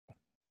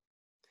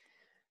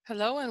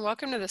Hello, and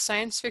welcome to the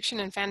Science Fiction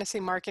and Fantasy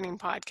Marketing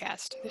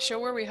Podcast, the show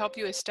where we help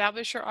you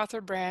establish your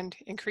author brand,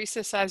 increase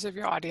the size of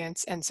your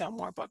audience, and sell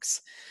more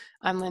books.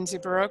 I'm Lindsay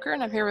Baroker,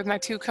 and I'm here with my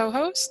two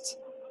co-hosts.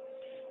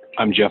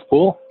 I'm Jeff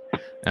Poole.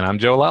 And I'm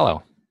Joe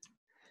Lallo.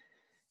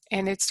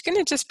 And it's going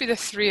to just be the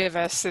three of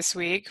us this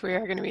week. We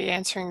are going to be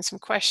answering some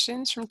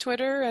questions from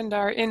Twitter and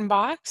our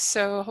inbox.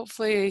 So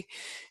hopefully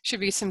should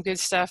be some good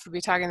stuff. We'll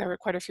be talking there were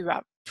quite a few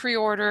about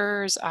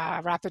pre-orders,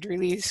 rapid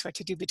release, what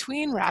to do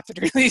between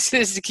rapid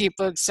releases to keep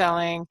books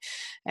selling,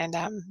 and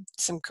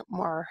some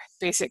more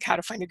basic how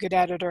to find a good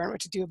editor and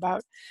what to do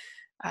about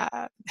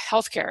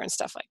healthcare and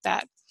stuff like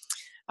that.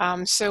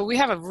 So we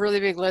have a really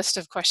big list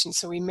of questions,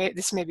 so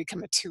this may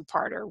become a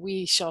two-parter.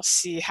 We shall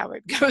see how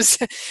it goes.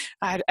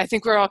 I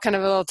think we're all kind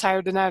of a little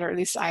tired tonight, or at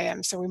least I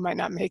am, so we might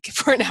not make it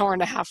for an hour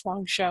and a half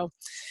long show.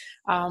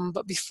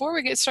 But before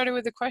we get started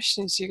with the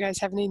questions, do you guys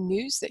have any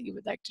news that you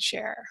would like to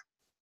share?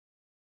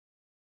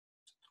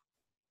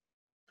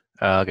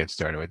 I'll get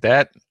started with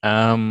that.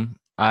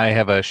 I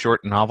have a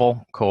short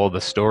novel called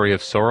The Story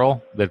of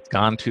Sorrel that's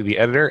gone to the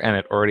editor, and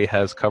it already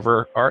has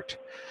cover art.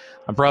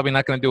 I'm probably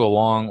not going to do a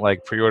long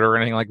pre-order or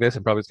anything like this.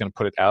 I'm probably just going to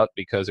put it out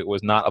because it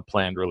was not a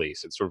planned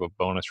release. It's sort of a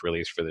bonus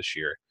release for this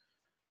year.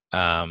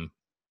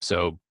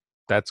 So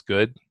that's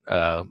good.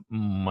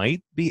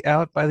 Might be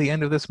out by the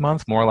end of this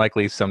month, more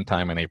likely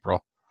sometime in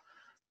April.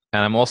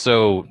 And I'm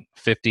also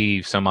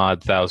 50 some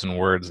odd thousand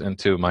words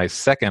into my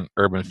second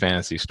urban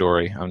fantasy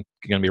story. I'm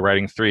going to be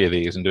writing 3 of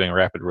these and doing a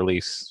rapid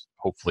release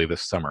hopefully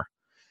this summer.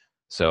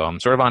 So I'm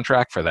sort of on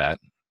track for that.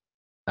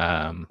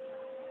 And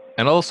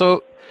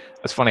also,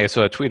 it's funny, I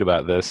saw a tweet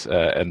about this,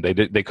 and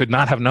they could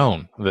not have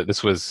known that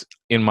this was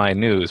in my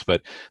news,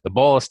 but the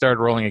ball has started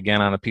rolling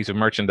again on a piece of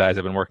merchandise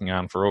I've been working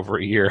on for over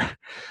a year.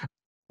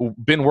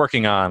 Been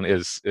working on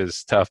is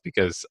tough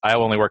because I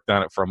only worked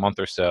on it for a month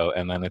or so,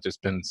 and then it's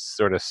just been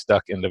sort of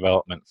stuck in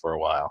development for a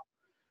while.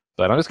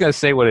 But I'm just going to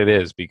say what it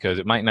is because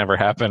it might never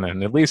happen,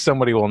 and at least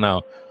somebody will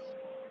know.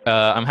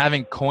 I'm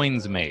having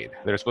coins made.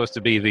 They're supposed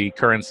to be the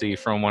currency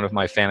from one of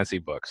my fantasy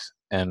books.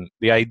 And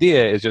the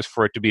idea is just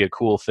for it to be a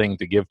cool thing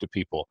to give to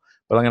people.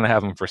 But I'm going to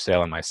have them for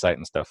sale on my site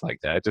and stuff like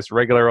that. Just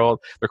regular old,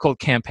 they're called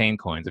campaign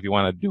coins. If you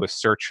want to do a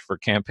search for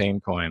campaign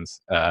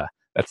coins,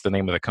 that's the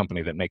name of the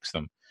company that makes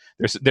them.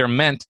 They're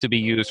meant to be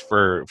used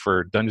for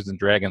Dungeons and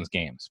Dragons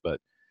games,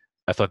 but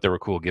I thought they were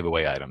cool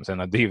giveaway items.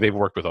 And they've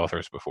worked with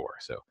authors before.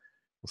 So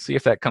we'll see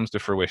if that comes to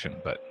fruition.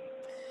 But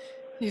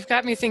You've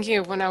got me thinking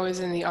of when I was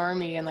in the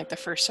Army and the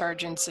first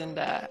sergeants and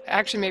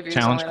actually maybe it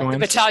was challenge only the coins?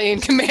 battalion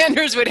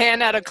commanders would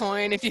hand out a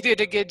coin if you did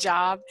a good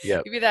job.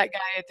 Yep. You'd be that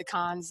guy at the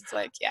cons. It's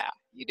like, yeah,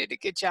 you did a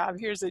good job.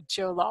 Here's a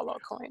Joe Lallo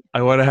coin.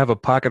 I want to have a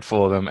pocket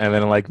full of them, and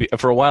then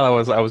for a while I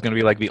was going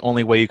to be the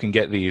only way you can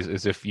get these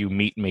is if you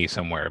meet me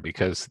somewhere,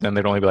 because then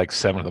there'd only be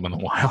 7 of them in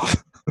the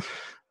wild.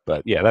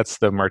 But yeah, that's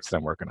the merch that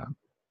I'm working on,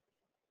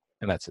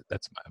 and that's it.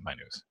 That's my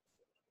news.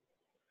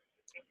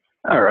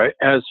 All right.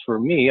 As for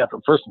me,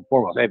 first and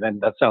foremost, hey man,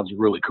 that sounds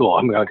really cool.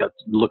 I'm going to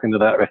look into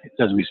that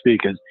as we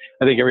speak, because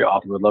I think every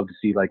author would love to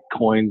see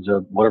coins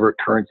of whatever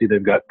currency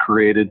they've got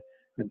created,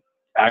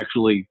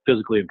 actually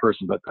physically in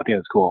person. But I think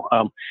that's cool.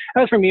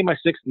 As for me, my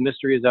 6th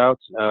mystery is out.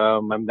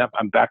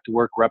 I'm back to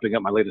work wrapping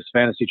up my latest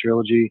fantasy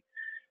trilogy.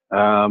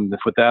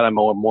 With that, I'm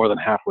more than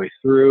halfway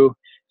through,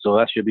 so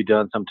that should be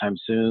done sometime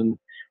soon.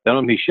 Then I'm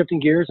going to be shifting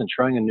gears and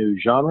trying a new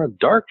genre,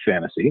 dark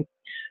fantasy.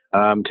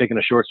 I'm taking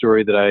a short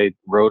story that I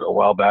wrote a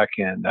while back,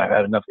 and I've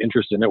had enough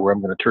interest in it where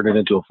I'm going to turn it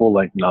into a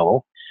full-length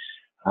novel.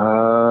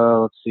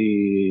 Let's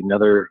see,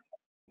 another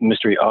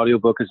mystery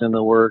audiobook is in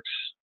the works.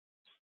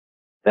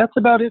 That's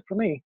about it for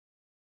me.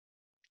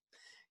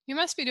 You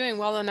must be doing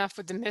well enough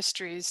with the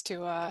mysteries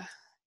to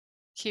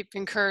keep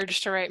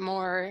encouraged to write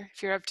more.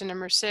 If you're up to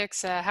number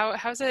 6,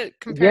 how's it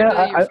compared to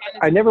your fantasy?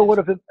 I never would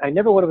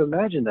have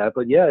imagined that,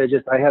 but yeah,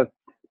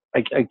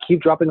 I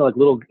keep dropping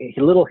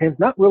little hints,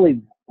 not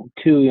really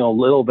too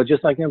little, but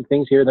just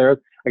things here and there.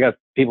 I got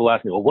people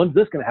asking me, well, when's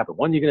this going to happen?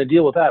 When are you going to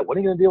deal with that? When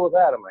are you going to deal with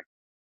that? I'm like,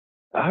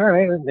 all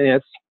right,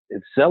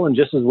 it's selling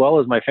just as well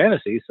as my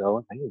fantasy,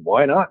 so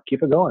why not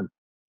keep it going?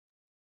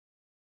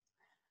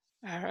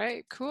 All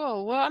right,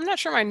 cool. Well, I'm not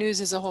sure my news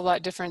is a whole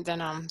lot different than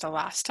the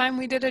last time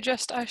we did a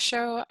Just Us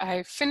show.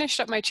 I finished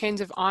up my Chains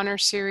of Honor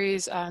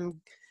series.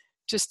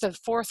 Just the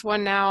 4th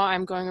one now.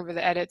 I'm going over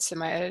the edits that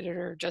my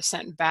editor just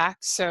sent back.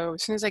 So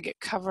as soon as I get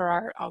cover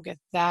art, I'll get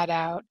that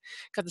out.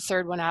 Got the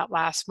 3rd one out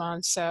last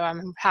month. So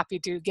I'm happy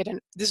to get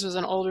this was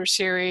an older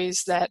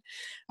series that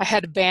I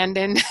had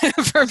abandoned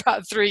for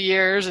about 3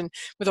 years, and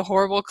with a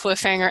horrible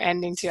cliffhanger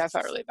ending too. I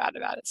felt really bad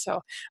about it.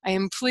 So I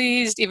am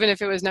pleased, even if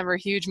it was never a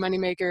huge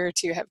moneymaker,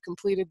 to have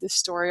completed this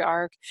story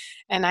arc.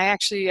 And I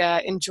actually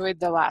enjoyed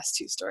the last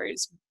 2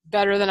 stories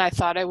better than I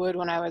thought I would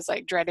when I was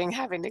dreading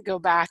having to go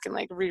back and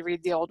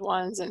reread the old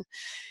ones and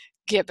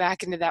get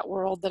back into that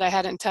world that I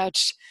hadn't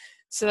touched.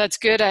 So that's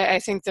good. I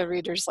think the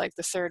readers like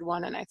the 3rd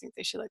one, and I think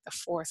they should like the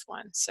 4th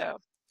one. So,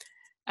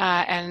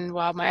 and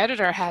while my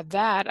editor had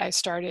that, I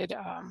started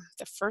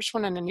the 1st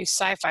one in a new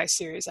sci-fi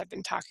series I've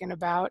been talking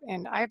about,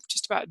 and I'm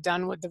just about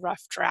done with the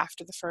rough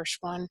draft of the 1st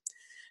one.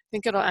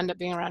 think it'll end up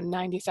being around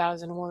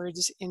 90,000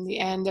 words in the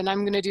end. And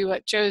I'm going to do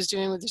what Joe's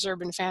doing with this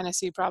urban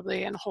fantasy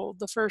probably and hold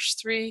the first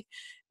three.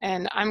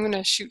 And I'm going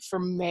to shoot for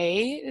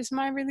May is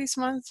my release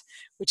month,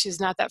 which is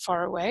not that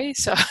far away.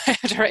 So I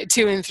have to write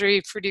 2 and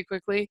 3 pretty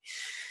quickly.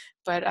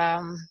 But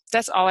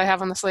that's all I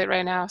have on the slate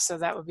right now. So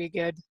that would be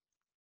good.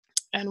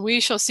 And we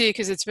shall see,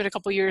 because it's been a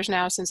couple years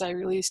now since I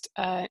released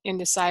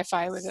into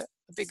sci-fi with a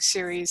big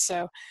series.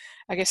 So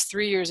I guess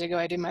 3 years ago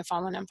I did my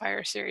Fallen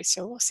Empire series.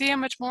 So we'll see how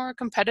much more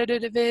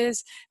competitive it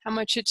is, how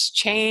much it's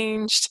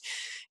changed.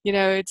 You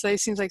know, it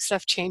seems like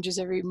stuff changes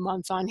every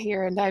month on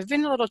here. And I've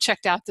been a little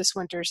checked out this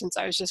winter since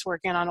I was just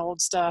working on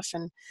old stuff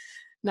and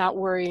not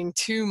worrying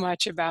too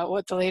much about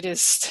what the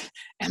latest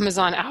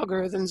Amazon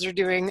algorithms are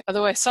doing.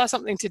 Although I saw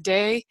something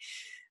today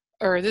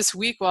or this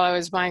week while I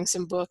was buying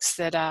some books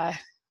that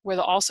where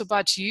the also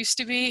bots used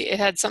to be, it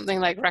had something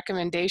like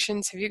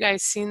recommendations. Have you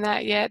guys seen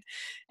that yet?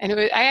 And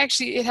it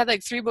had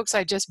like 3 books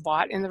I just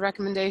bought in the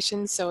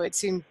recommendations, so it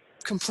seemed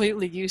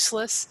completely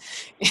useless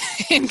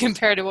in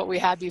compared to what we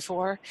had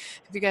before.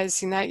 Have you guys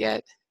seen that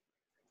yet?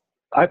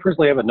 I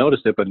personally haven't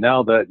noticed it, but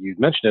now that you've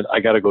mentioned it, I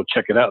got to go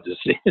check it out to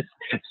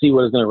see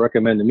what it's going to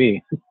recommend to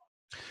me.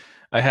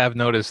 I have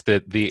noticed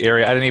that the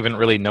area, I didn't even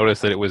really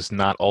notice that it was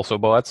not also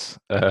bots.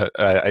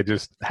 I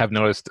just have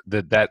noticed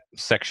that that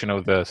section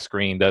of the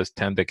screen does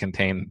tend to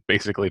contain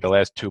basically the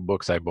last 2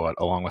 books I bought,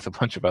 along with a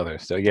bunch of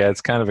others. So yeah,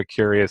 it's kind of a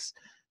curious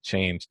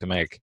change to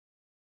make.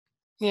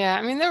 Yeah,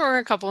 I mean, there were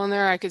a couple in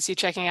there I could see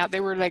checking out.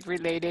 They were like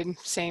related,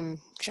 same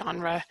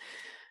genre.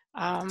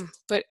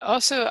 But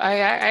also, I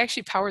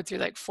actually powered through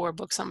like 4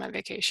 books on my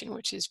vacation,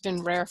 which has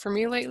been rare for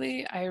me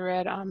lately. I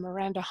read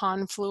Miranda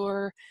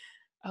Hanfleur.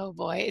 Oh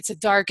boy, it's a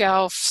dark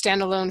elf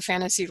standalone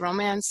fantasy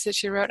romance that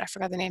she wrote. I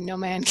forgot the name, No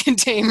Man Can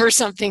Tame or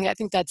something. I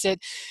think that's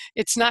it.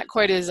 It's not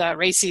quite as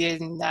racy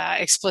and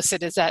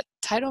explicit as that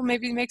title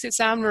maybe makes it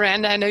sound.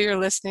 Miranda, I know you're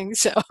listening,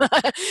 so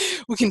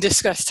we can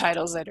discuss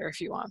titles later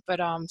if you want. But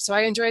so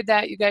I enjoyed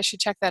that. You guys should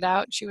check that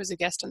out. She was a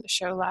guest on the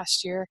show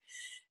last year.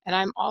 And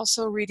I'm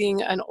also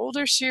reading an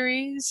older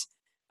series.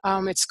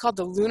 It's called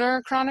The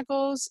Lunar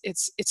Chronicles. It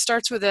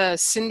starts with a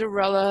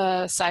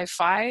Cinderella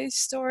sci-fi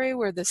story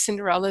where the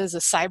Cinderella is a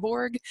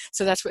cyborg.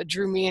 So that's what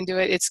drew me into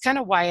it. It's kind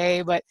of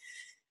YA, but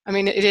I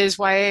mean, it is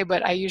YA,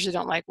 but I usually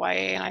don't like YA,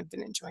 and I've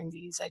been enjoying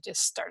these. I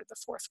just started the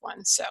 4th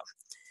one. So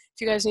if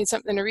you guys need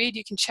something to read,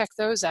 you can check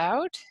those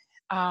out.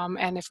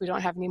 And if we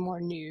don't have any more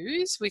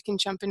news, we can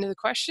jump into the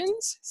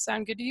questions.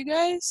 Sound good to you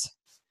guys?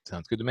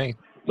 Sounds good to me.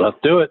 Let's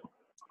do it.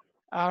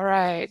 All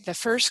right. The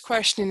first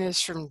question is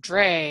from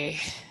Dre.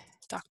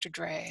 Dr.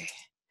 Dre.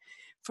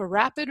 For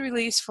rapid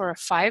release for a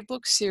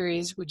 5-book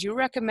series, would you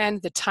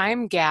recommend the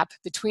time gap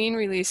between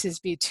releases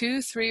be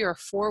 2, 3, or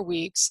 4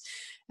 weeks?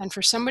 And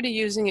for somebody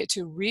using it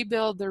to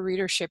rebuild their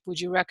readership, would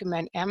you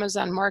recommend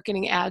Amazon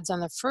marketing ads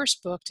on the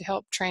first book to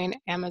help train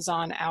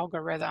Amazon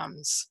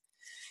algorithms?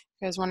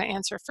 You guys want to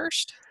answer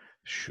first?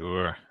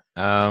 Sure.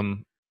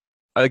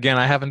 Again,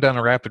 I haven't done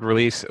a rapid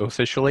release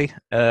officially,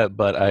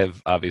 but I've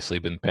obviously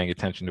been paying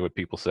attention to what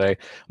people say.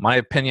 My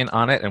opinion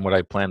on it and what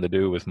I plan to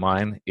do with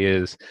mine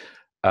is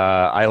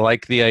I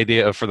like the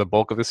idea of, for the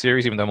bulk of the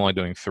series, even though I'm only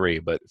doing 3,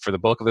 but for the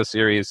bulk of the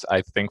series,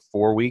 I think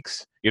 4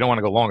 weeks. You don't want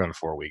to go longer than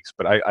 4 weeks,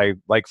 but I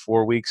like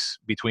 4 weeks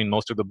between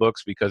most of the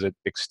books because it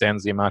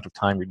extends the amount of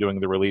time you're doing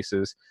the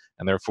releases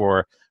and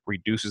therefore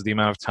reduces the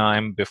amount of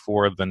time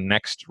before the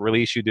next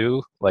release you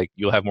do. Like,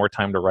 you'll have more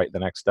time to write the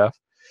next stuff.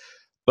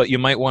 But you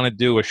might want to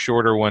do a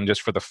shorter one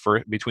just for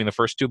the between the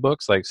first 2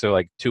 books, like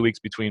 2 weeks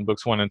between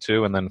books 1 and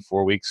 2, and then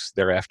 4 weeks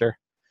thereafter.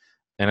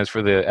 And as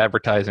for the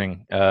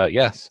advertising,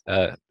 yes,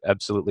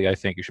 absolutely. I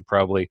think you should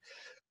probably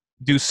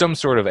do some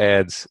sort of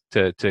ads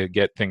to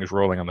get things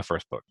rolling on the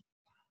first book.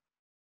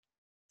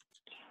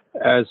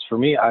 As for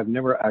me, I've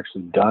never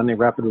actually done a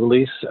rapid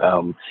release,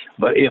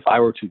 but if I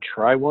were to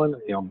try one,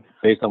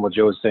 based on what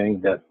Joe was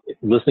saying, that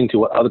listening to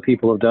what other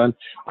people have done,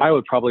 I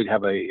would probably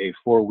have a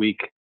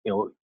 4-week,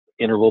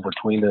 interval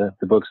between the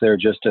books there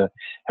just to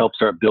help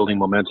start building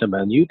momentum.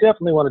 And you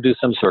definitely want to do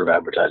some sort of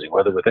advertising,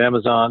 whether with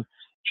Amazon,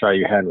 try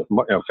your hand with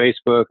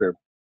Facebook, or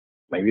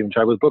maybe even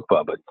try with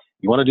BookBub, but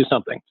you want to do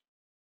something.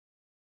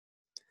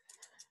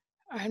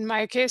 In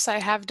my case, I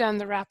have done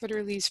the rapid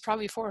release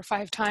probably 4 or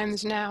 5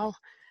 times now,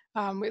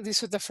 at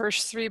least with the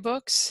first 3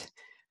 books.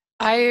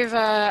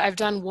 I've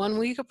done 1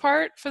 week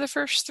apart for the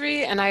first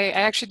 3, and I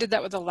actually did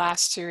that with the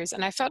last series,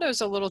 and I felt it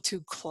was a little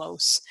too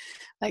close.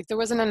 Like, there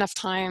wasn't enough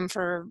time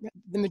for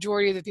the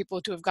majority of the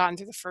people to have gotten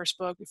through the first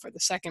book before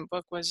the second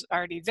book was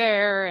already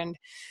there. And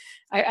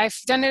I've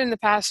done it in the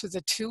past with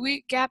a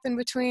 2-week gap in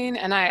between,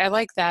 and I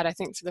like that. I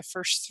think for the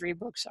first 3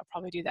 books, I'll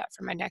probably do that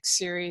for my next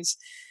series.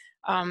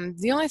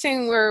 The only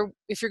thing where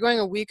if you're going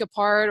a week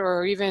apart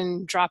or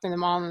even dropping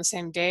them all on the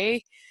same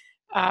day,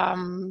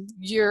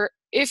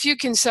 if you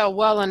can sell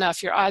well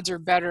enough, your odds are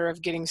better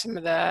of getting some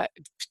of the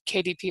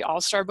KDP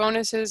All-Star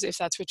bonuses, if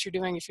that's what you're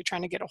doing, if you're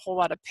trying to get a whole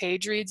lot of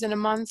page reads in a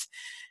month.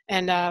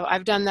 And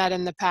I've done that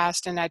in the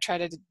past, and I try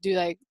to do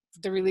like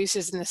the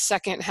releases in the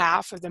second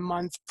half of the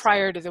month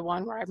prior to the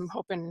one where I'm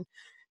hoping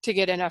to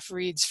get enough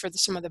reads for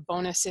some of the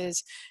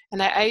bonuses.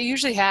 And I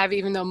usually have,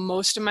 even though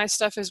most of my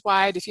stuff is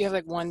wide, if you have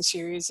like one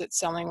series that's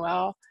selling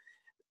well,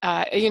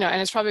 and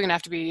it's probably going to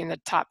have to be in the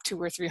top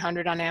 200 or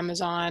 300 on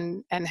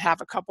Amazon and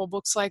have a couple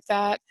books like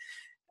that,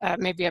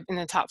 maybe up in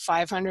the top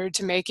 500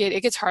 to make it.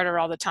 It gets harder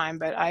all the time,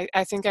 but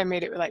I think I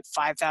made it with like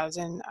 5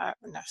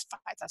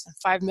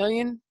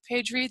 million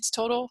page reads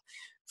total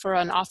for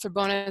an author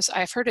bonus.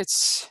 I've heard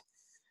it's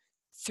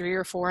 3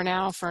 or 4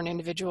 now for an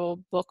individual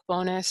book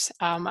bonus.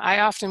 I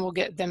often will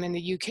get them in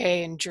the UK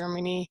and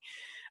Germany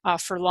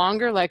for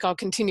longer. Like I'll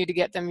continue to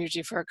get them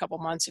usually for a couple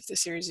months if the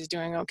series is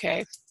doing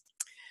okay.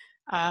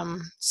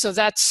 So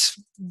that's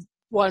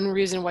one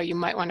reason why you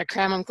might want to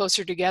cram them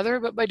closer together,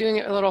 but by doing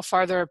it a little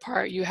farther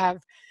apart, you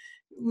have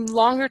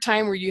longer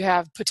time where you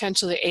have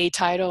potentially a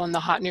title and the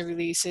hot new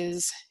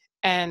releases.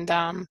 And,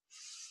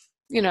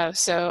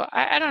 so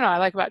I don't know, I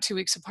like about 2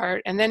 weeks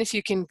apart. And then if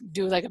you can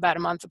do like about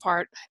a month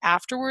apart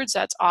afterwards,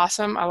 that's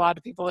awesome. A lot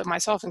of people,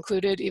 myself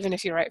included, even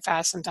if you write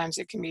fast, sometimes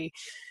it can be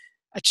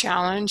a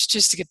challenge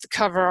just to get the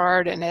cover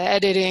art and the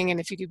editing. And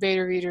if you do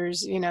beta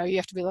readers, you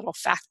have to be a little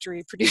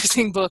factory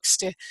producing books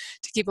to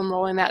keep them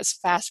rolling that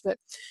fast. But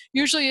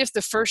usually if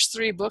the first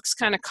 3 books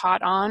kind of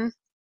caught on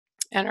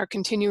and are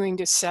continuing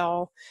to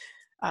sell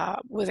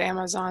with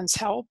Amazon's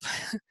help,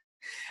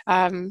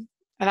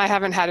 and I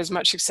haven't had as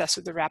much success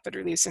with the rapid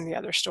release in the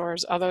other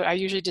stores, although I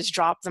usually just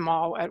drop them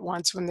all at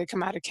once when they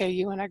come out of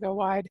KU and I go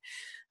wide.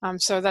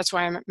 So that's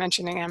why I'm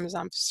mentioning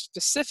Amazon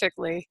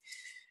specifically.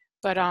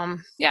 But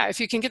if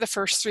you can get the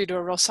first 3 to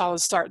a real solid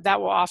start, that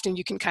will often,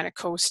 you can kind of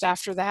coast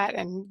after that,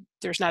 and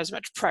there's not as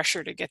much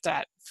pressure to get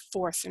that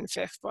 4th and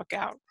 5th book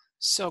out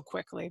so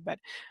quickly. But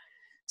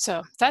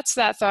so that's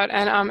that thought.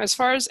 And as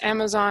far as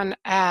Amazon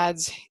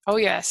ads, oh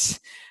yes,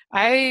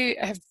 I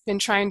have been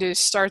trying to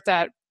start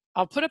that.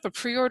 I'll put up a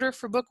pre-order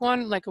for book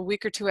 1 like a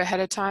week or 2 ahead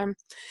of time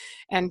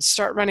and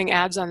start running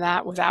ads on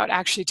that without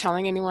actually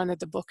telling anyone that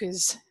the book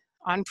is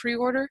on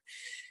pre-order.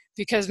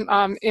 Because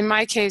in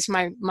my case,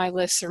 my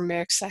lists are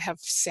mixed. I have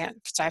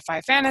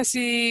sci-fi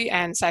fantasy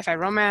and sci-fi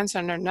romance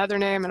under another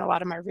name, and a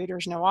lot of my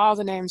readers know all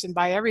the names and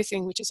buy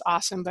everything, which is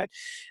awesome. But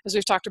as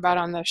we've talked about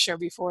on the show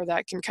before,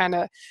 that can kind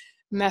of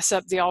mess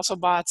up the also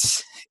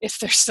bots if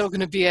there's still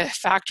going to be a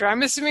factor.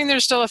 I'm assuming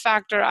there's still a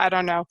factor. I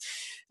don't know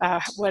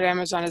what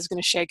Amazon is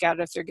going to shake out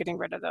if they're getting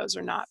rid of those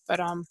or not. But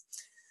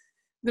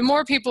the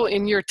more people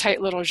in your tight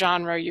little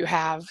genre you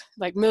have,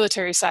 like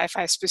military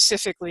sci-fi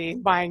specifically,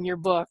 buying your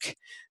book,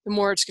 the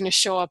more it's going to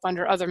show up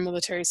under other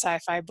military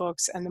sci-fi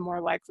books, and the more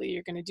likely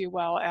you're going to do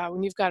well.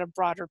 When you've got a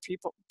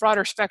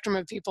broader spectrum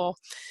of people,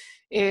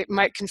 it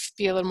might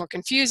be a little more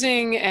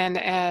confusing.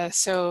 And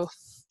so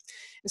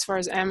as far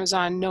as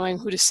Amazon knowing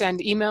who to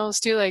send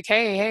emails to, like,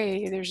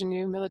 hey, there's a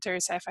new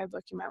military sci-fi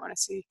book you might want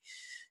to see.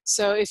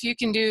 So if you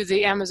can do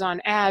the Amazon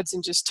ads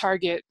and just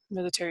target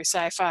military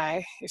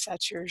sci-fi, if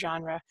that's your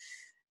genre,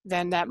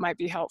 then that might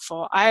be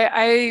helpful.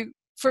 I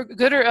for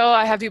good or ill,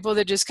 I have people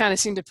that just kind of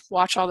seem to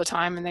watch all the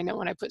time, and they know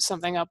when I put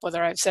something up,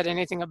 whether I've said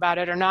anything about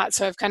it or not.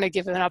 So I've kind of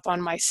given up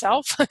on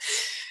myself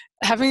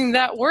having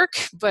that work.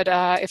 But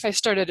if I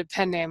started a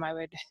pen name, I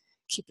would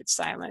keep it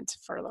silent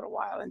for a little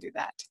while and do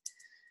that.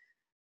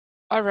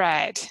 All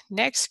right,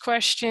 next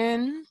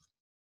question.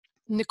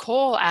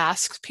 Nicole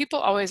asks, people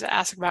always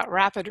ask about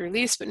rapid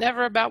release, but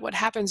never about what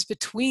happens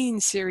between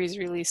series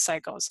release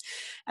cycles.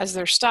 As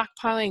they're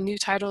stockpiling new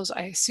titles,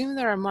 I assume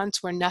there are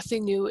months where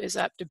nothing new is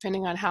up,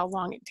 depending on how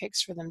long it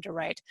takes for them to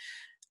write.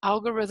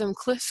 Algorithm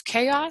cliff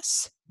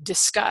chaos?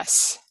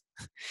 Discuss.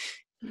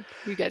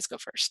 You guys go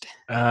first.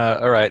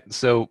 All right.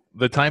 So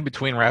the time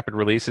between rapid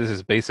releases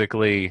is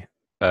basically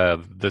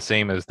the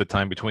same as the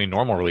time between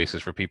normal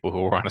releases for people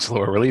who are on a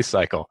slower release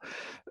cycle.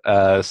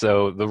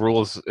 So the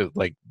rules,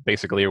 like,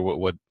 basically are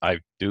what I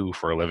do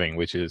for a living,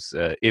 which is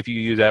if you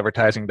use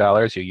advertising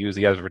dollars, you use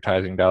the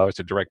advertising dollars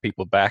to direct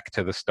people back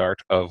to the start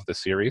of the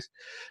series,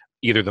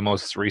 either the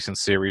most recent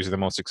series or the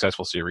most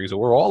successful series,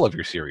 or all of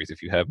your series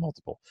if you have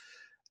multiple.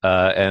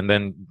 And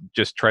then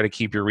just try to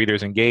keep your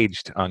readers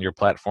engaged on your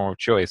platform of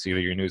choice,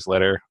 either your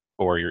newsletter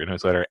or your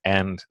newsletter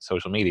and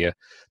social media,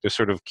 just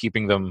sort of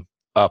keeping them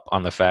up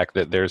on the fact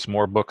that there's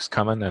more books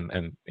coming,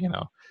 and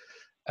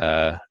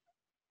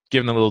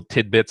giving them little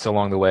tidbits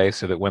along the way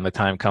so that when the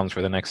time comes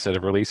for the next set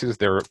of releases,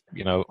 they're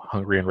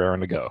hungry and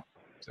raring to go.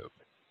 So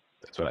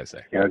that's what I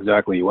say. Yeah,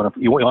 exactly. You want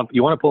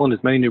to pull in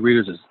as many new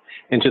readers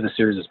into the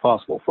series as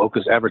possible.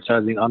 Focus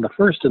advertising on the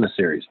first in the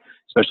series,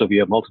 especially if you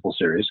have multiple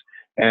series,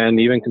 and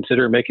even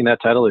consider making that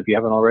title, if you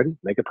haven't already,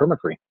 make it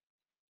perma-free.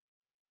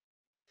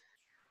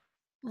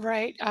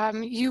 Right.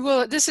 You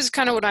will. This is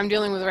kind of what I'm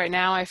dealing with right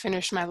now. I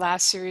finished my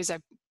last series,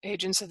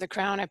 Agents of the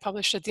Crown. I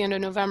published at the end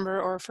of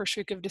November or first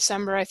week of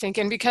December, I think.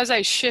 And because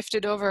I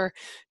shifted over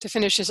to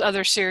finish this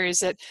other series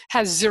that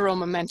has zero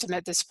momentum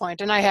at this point,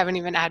 and I haven't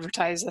even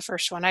advertised the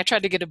first one. I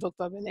tried to get a book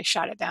club and they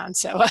shot it down.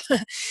 So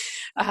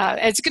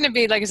it's going to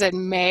be, like I said,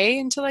 May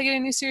until I get a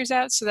new series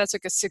out. So that's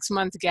like a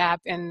 6-month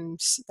gap and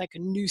like a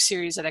new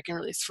series that I can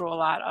really throw a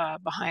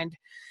lot behind.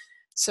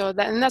 So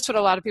that's what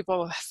a lot of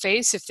people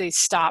face if they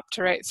stop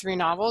to write 3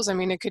 novels. I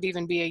mean, it could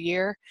even be a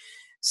year.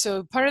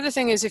 So part of the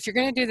thing is if you're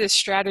going to do this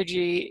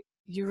strategy,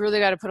 you really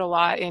got to put a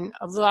lot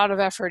of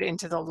effort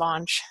into the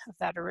launch of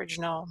that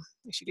original.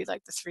 You should do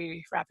like the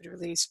 3 rapid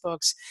release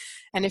books.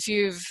 And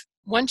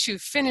once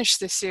you've finished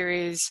the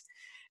series,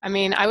 I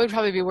mean, I would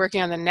probably be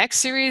working on the next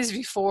series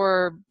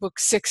before book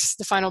 6,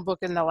 the final book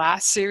in the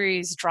last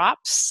series,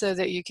 drops, so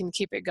that you can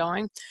keep it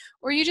going.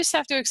 Or you just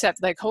have to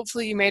accept, like,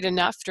 hopefully you made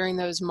enough during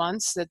those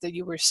months that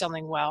you were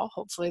selling well.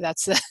 Hopefully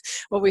that's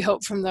what we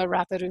hope from the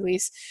rapid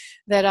release,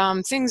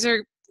 that things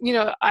are,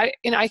 I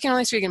can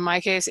only speak in my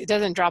case, it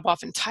doesn't drop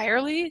off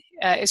entirely,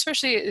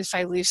 especially if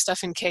I leave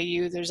stuff in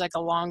KU. There's like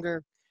a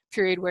longer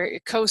period where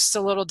it coasts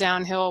a little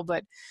downhill,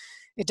 but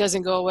it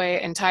doesn't go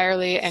away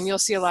entirely. And you'll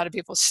see a lot of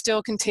people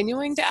still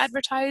continuing to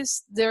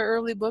advertise their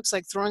early books,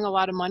 like throwing a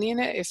lot of money in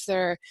it if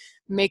they're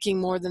making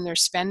more than they're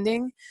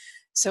spending.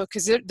 So,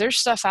 because there's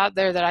stuff out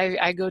there that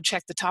I go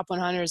check the top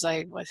 100s,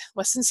 like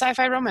what's in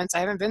sci-fi romance? I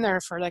haven't been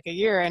there for like a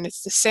year, and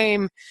it's the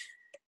same,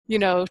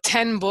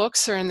 10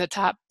 books are in the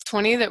top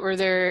 20 that were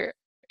there,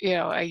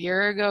 a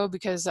year ago,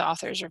 because the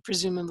authors are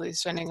presumably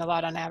spending a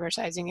lot on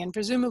advertising and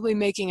presumably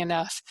making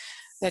enough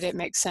that it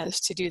makes sense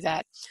to do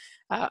that.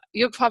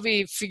 You'll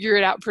probably figure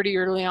it out pretty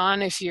early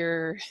on if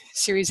your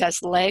series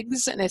has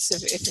legs and if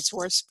it's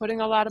worth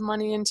putting a lot of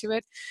money into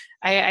it.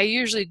 I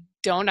usually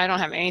don't. I don't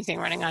have anything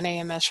running on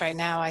AMS right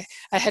now. I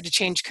had to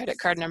change credit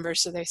card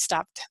numbers, so they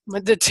stopped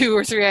with the 2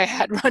 or 3 I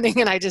had running,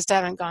 and I just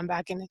haven't gone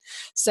back and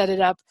set it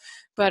up.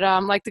 But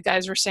like the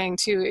guys were saying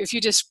too, if you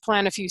just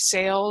plan a few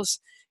sales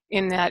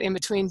in that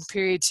in-between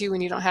period too, when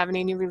you don't have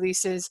any new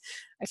releases,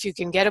 if you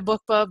can get a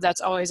book club,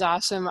 that's always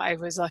awesome. I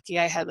was lucky.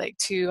 I had like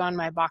 2 on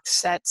my box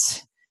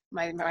sets,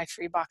 my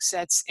free box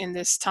sets in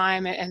this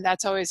time, and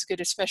that's always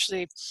good,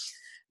 especially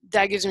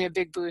that gives me a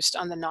big boost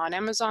on the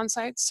non-Amazon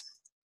sites.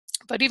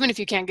 But even if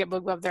you can't get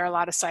book club, there are a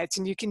lot of sites,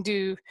 and you can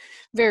do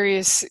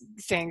various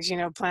things,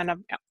 plan a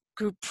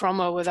group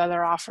promo with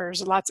other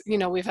offers.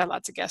 We've had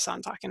lots of guests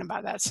on talking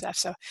about that stuff.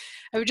 So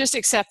I would just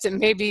accept that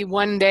maybe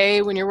one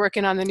day when you're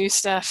working on the new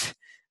stuff,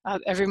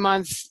 every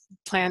month,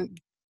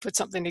 put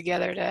something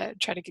together to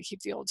try to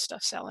keep the old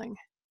stuff selling.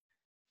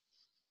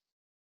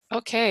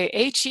 Okay,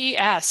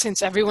 HES,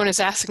 since everyone is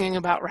asking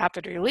about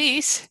rapid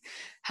release,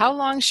 how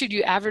long should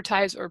you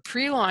advertise or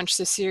pre-launch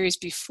the series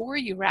before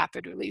you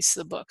rapid release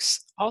the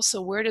books?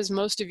 Also, where does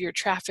most of your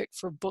traffic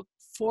for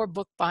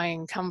book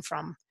buying come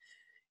from?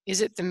 Is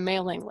it the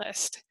mailing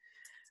list?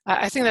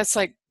 I think that's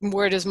like,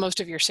 where does most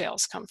of your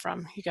sales come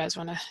from? You guys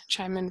want to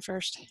chime in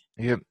first?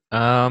 Yep.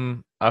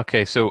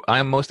 Okay, so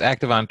I'm most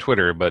active on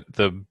Twitter, but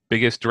the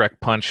biggest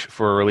direct punch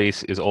for a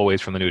release is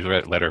always from the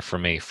newsletter for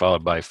me,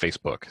 followed by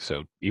Facebook.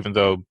 So even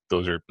though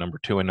those are number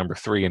 2 and number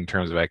 3 in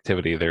terms of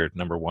activity, they're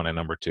number 1 and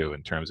number 2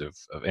 in terms of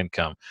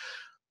income.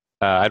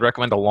 I'd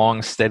recommend a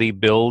long, steady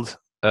build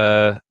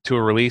to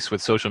a release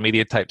with social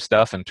media type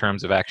stuff in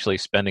terms of actually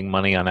spending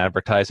money on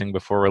advertising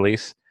before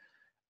release.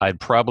 I'd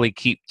probably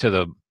keep to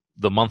the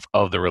month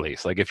of the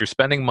release. Like if you're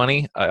spending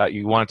money,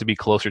 you want it to be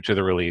closer to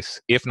the release,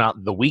 if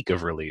not the week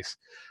of release.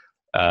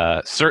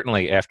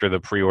 Certainly after the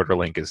pre-order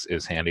link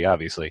is handy,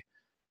 obviously.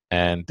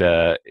 And,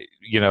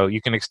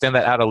 you can extend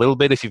that out a little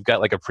bit if you've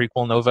got like a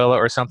prequel novella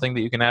or something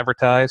that you can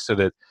advertise so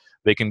that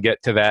they can get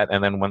to that.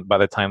 And then by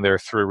the time they're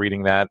through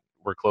reading that,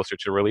 we're closer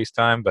to release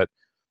time. But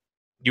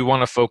you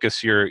want to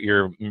focus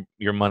your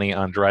money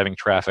on driving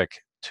traffic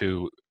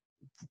to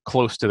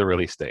close to the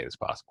release date as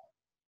possible.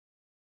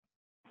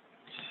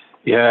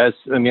 Yes,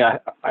 I mean,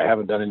 I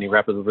haven't done any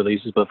rapid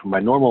releases, but for my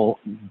normal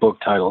book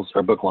titles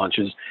or book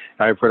launches,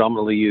 I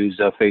predominantly use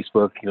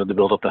Facebook, to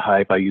build up the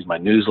hype. I use my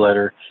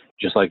newsletter,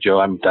 just like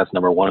Joe. That's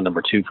number 1 and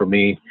number 2 for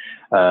me.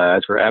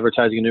 As for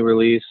advertising a new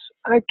release,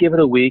 I'd give it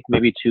a week,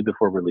 maybe 2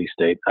 before release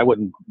date. I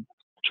wouldn't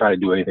try to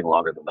do anything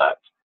longer than that.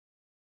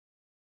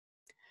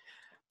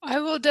 I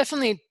will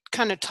definitely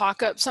kind of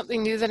talk up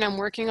something new that I'm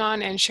working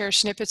on and share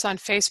snippets on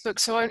Facebook.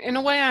 So in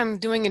a way, I'm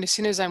doing it as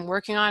soon as I'm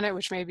working on it,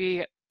 which may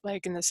be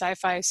like in the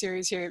sci-fi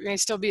series here, it may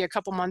still be a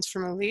couple months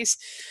from release.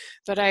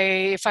 But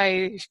if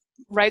I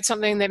write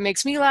something that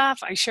makes me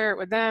laugh, I share it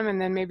with them, and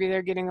then maybe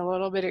they're getting a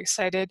little bit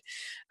excited.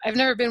 I've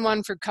never been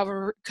one for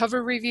cover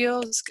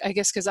reveals, I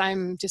guess because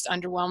I'm just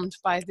underwhelmed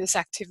by this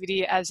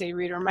activity as a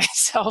reader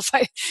myself.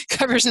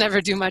 Covers never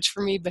do much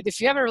for me, but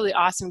if you have a really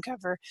awesome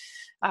cover,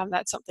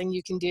 that's something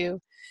you can do.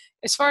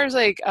 As far as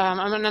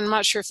I'm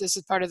not sure if this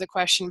is part of the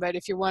question, but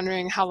if you're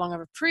wondering how long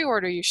of a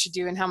pre-order you should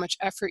do and how much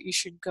effort you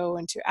should go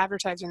into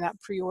advertising that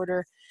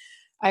pre-order,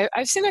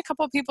 I've seen a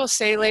couple of people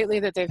say lately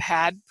that they've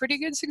had pretty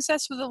good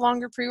success with the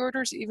longer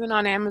pre-orders, even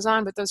on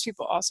Amazon, but those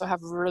people also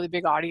have really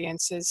big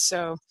audiences.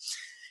 So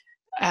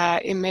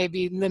it may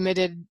be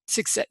limited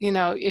success.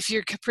 If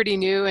you're pretty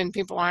new and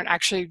people aren't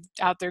actually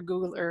out there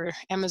Google or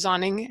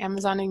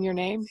Amazoning your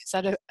name, is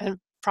that a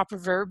proper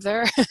verb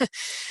there?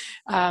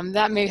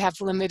 That may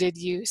have limited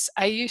use.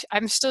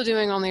 I'm still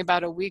doing only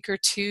about a week or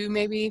 2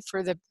 maybe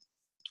for the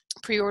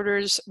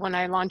pre-orders when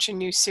I launch a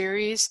new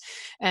series,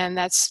 and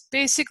that's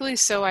basically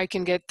so I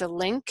can get the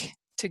link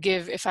to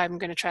give if I'm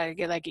going to try to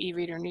get like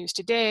e-reader news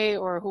today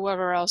or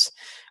whoever else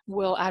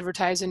will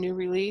advertise a new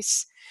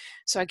release.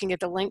 so I can get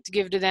the link to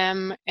give to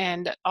them,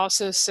 and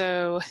also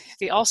so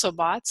the also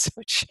bots,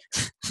 which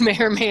may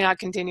or may not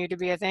continue to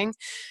be a thing,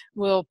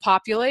 will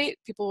populate.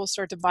 People will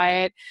start to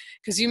buy it,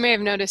 because you may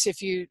have noticed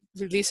if you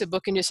release a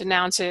book and just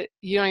announce it,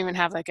 you don't even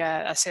have like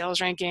a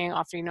sales ranking.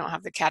 Often you don't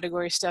have the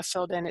category stuff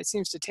filled in. It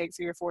seems to take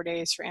 3 or 4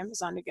 days for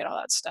Amazon to get all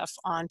that stuff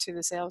onto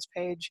the sales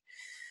page.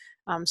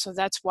 So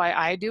that's why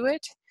I do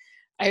it.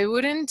 I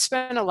wouldn't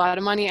spend a lot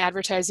of money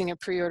advertising a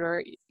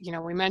pre-order. You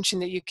know, we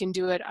mentioned that you can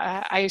do it.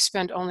 I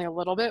spent only a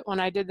little bit when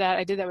I did that.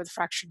 I did that with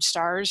Fractured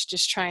Stars,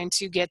 just trying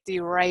to get the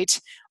right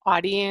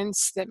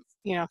audience that,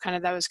 you know,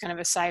 that was kind of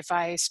a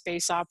sci-fi,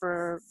 space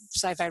opera,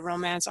 sci-fi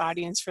romance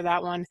audience for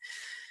that one,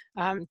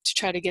 to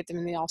try to get them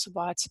in the also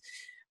bots.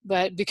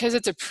 But because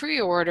it's a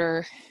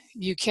pre-order,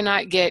 you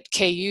cannot get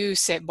KU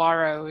set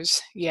borrows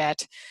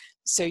yet.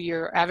 So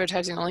you're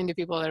advertising only to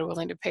people that are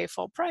willing to pay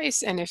full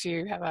price. And if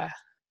you have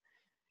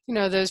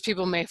those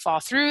people may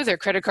fall through, their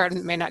credit card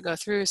may not go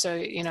through. So,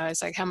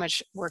 it's like, how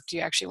much work do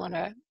you actually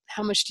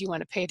how much do you want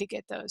to pay to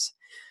get those?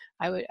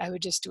 I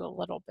would just do a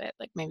little bit,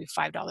 like maybe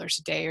 $5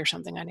 a day or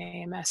something on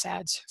AMS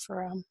ads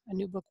for a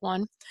new book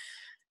one.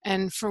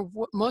 And for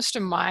what most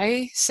of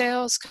my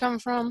sales come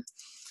from,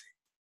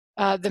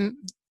 the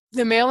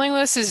mailing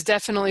list is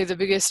definitely the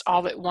biggest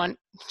all-at-once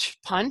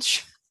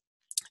punch.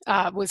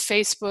 With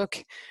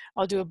Facebook,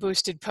 I'll do a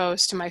boosted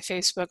post to my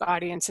Facebook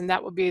audience, and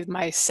that will be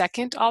my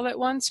second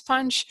all-at-once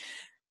punch.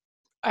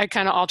 I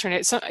kind of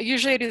alternate. So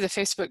usually I do the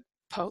Facebook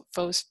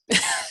post.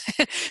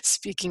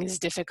 Speaking is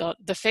difficult.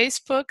 The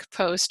Facebook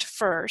post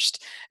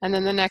first, and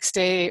then the next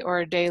day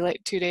or a day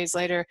late, 2 days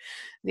later,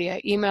 the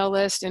email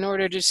list, in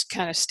order to just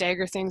kind of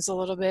stagger things a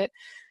little bit.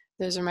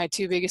 Those are my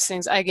two biggest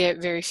things. I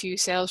get very few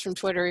sales from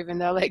Twitter, even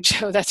though, like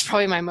Joe, that's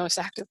probably my most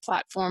active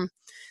platform.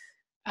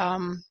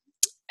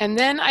 And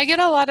then I get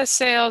a lot of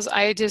sales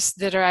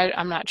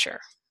I'm not sure.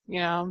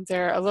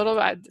 They're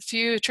a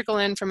few trickle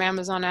in from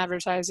Amazon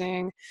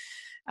advertising.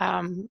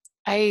 I'll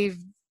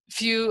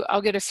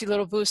get a few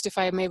little boost if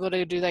I'm able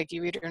to do like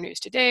e-reader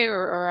news today,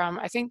 or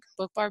I think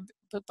Book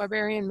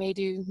Barbarian may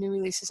do new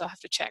releases. I'll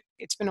have to check.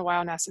 It's been a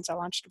while now since I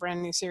launched a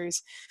brand new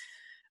series.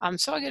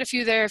 So I'll get a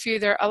few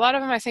there. A lot of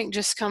them I think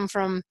just come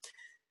from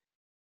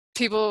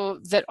people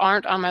that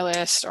aren't on my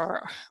list,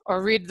 or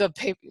read the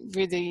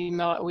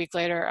email a week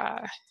later,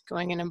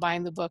 going in and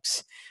buying the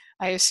books.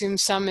 I assume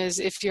some is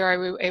if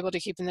you're able to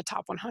keep in the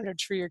top 100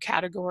 for your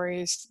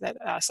categories, that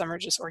some are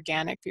just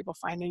organic, people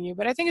finding you.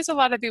 But I think it's a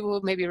lot of people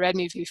who maybe read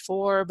me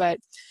before but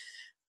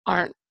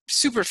aren't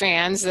super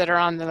fans that are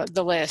on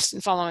the list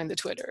and following the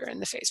Twitter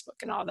and the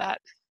Facebook and all that.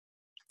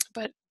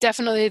 But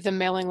definitely the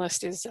mailing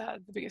list is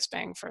the biggest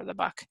bang for the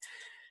buck,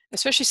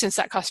 especially since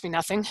that cost me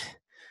nothing.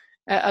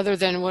 Other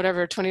than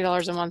whatever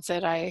 $20 a month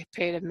that I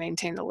pay to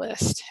maintain the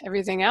list.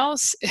 Everything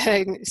else,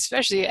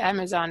 especially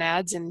Amazon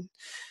ads and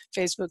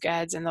Facebook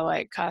ads and the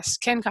like,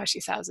 can cost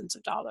you thousands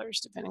of dollars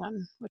depending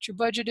on what your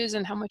budget is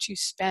and how much you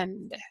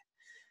spend.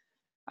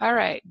 All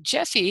right,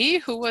 Jeffy,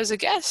 who was a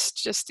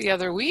guest just the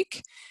other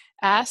week,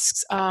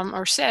 asks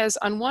or says,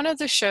 on one of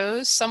the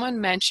shows, someone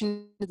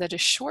mentioned that a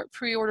short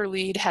pre-order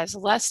lead has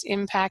less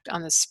impact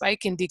on the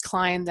spike and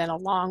decline than a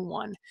long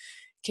one.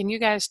 Can you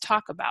guys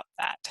talk about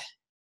that?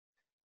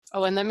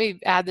 Oh, and let me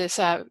add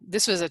this.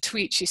 This was a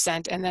tweet she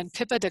sent, and then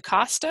Pippa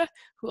DaCosta,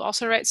 who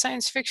also writes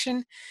science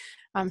fiction,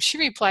 she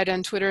replied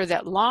on Twitter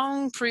that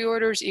long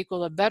pre-orders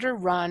equal a better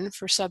run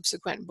for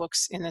subsequent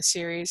books in the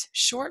series.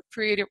 Short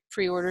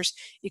pre-orders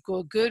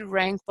equal good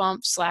rank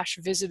bump /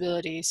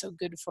 visibility, so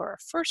good for a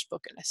first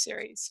book in a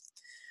series.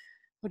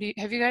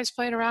 Have you guys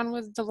played around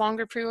with the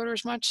longer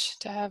pre-orders much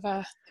to have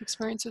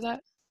experience with that?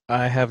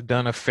 I have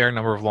done a fair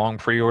number of long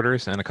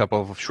pre-orders and a couple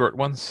of short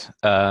ones.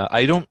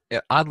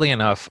 Oddly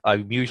enough,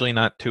 I'm usually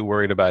not too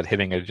worried about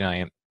hitting a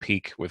giant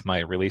peak with my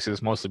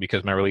releases, mostly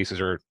because my releases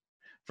are,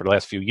 for the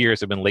last few years,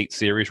 have been late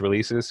series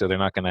releases, so they're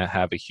not going to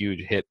have a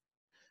huge hit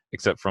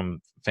except from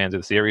fans of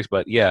the series.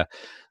 But yeah,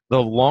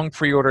 the long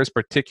pre-orders,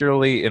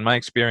 particularly in my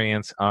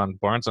experience on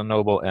Barnes &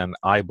 Noble and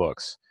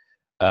iBooks,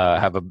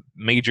 have a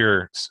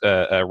major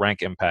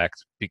rank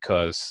impact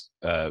because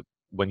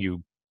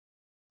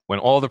when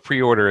all the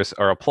pre-orders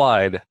are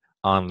applied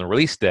on the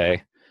release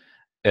day,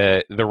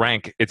 the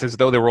rank, it's as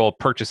though they were all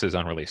purchases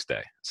on release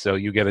day. So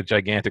you get a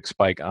gigantic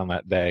spike on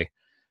that day.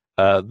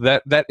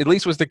 That at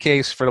least was the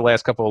case for the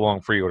last couple of long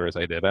pre-orders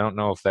I did. I don't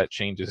know if that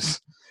changes.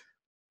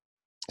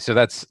 So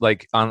that's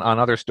like on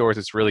other stores,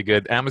 it's really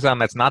good. Amazon,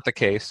 that's not the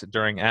case.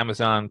 During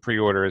Amazon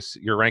pre-orders,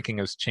 your ranking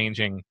is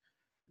changing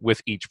with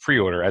each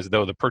pre-order as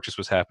though the purchase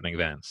was happening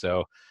then.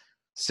 So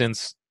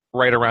since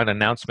right around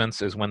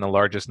announcements is when the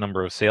largest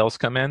number of sales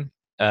come in,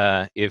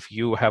 if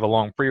you have a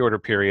long pre-order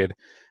period,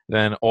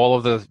 then all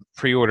of the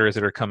pre-orders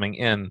that are coming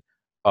in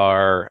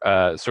are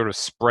sort of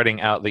spreading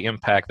out the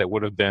impact that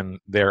would have been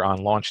there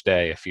on launch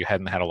day if you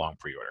hadn't had a long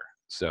pre-order.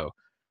 So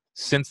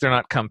since they're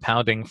not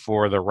compounding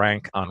for the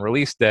rank on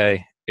release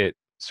day, it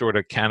sort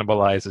of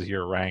cannibalizes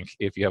your rank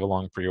if you have a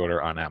long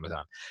pre-order on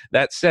Amazon.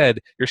 That said,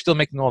 you're still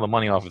making all the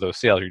money off of those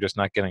sales. You're just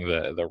not getting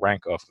the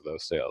rank off of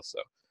those sales. So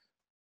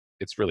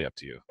it's really up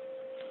to you.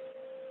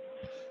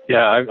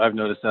 Yeah, I've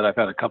noticed that. I've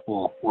had a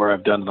couple where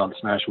I've done it on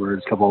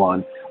Smashwords, a couple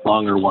on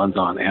longer ones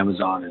on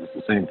Amazon, and it's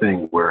the same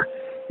thing where,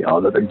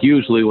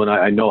 usually when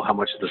I know how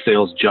much the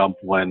sales jump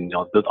when,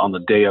 on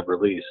the day of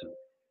release. And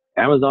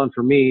Amazon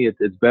for me,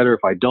 it's better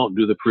if I don't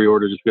do the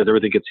pre-order just because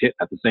everything gets hit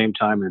at the same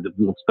time and it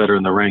looks better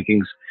in the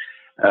rankings.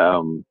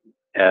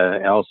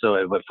 But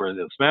for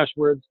the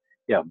Smashwords,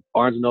 yeah,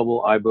 Barnes&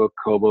 Noble, iBook,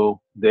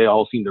 Kobo, they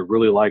all seem to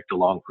really like the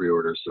long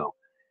pre-orders. So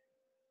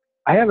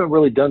I haven't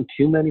really done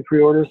too many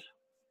pre-orders,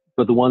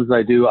 but the ones that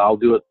I do,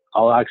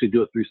 I'll actually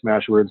do it through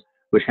Smashwords,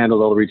 which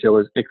handles all the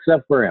retailers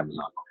except for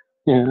Amazon.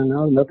 Yeah,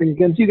 no, nothing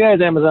against you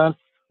guys, Amazon.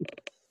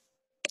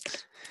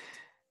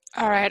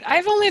 All right,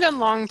 I've only done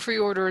long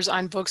pre-orders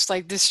on books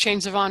like this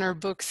Chains of Honor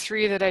book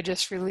 3 that I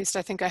just released.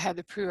 I think I had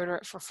the pre-order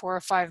for 4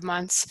 or 5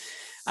 months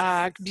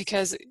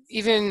because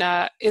even,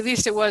 at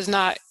least it was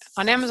not,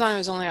 on Amazon it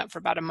was only up for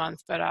about a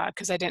month, but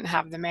because I didn't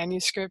have the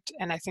manuscript,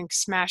 and I think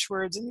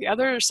Smashwords and the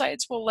other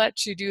sites will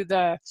let you do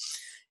the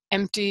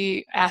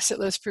empty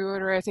assetless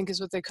pre-order, I think is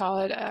what they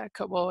call it.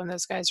 Kobo and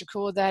those guys are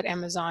cool with that.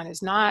 Amazon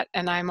is not,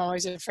 and I'm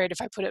always afraid if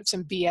I put up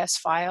some BS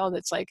file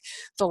that's like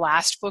the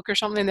last book or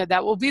something,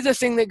 that will be the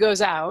thing that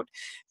goes out,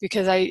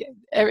 because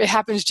it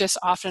happens just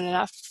often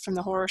enough from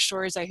the horror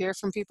stories I hear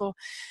from people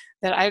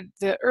that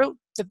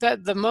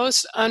the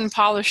most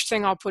unpolished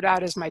thing I'll put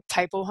out is my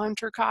typo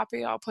hunter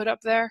copy I'll put up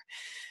there,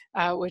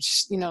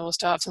 which will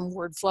still have some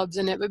word flubs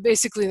in it, but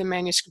basically the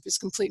manuscript is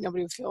complete.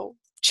 Nobody would feel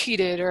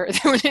cheated, or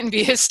they wouldn't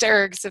be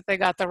hysterics if they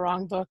got the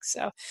wrong book.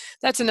 So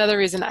that's another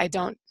reason I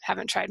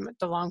haven't tried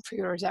the long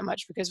pre-orders that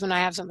much, because when I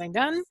have something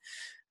done,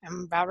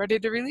 I'm about ready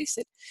to release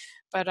it.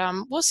 But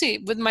we'll see.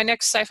 With my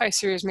next sci-fi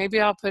series, maybe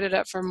I'll put it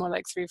up for more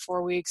like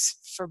 3-4 weeks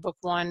for book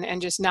 1 and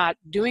just not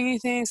doing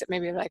anything, except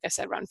maybe, like I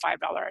said, run $5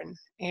 and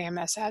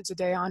AMS ads a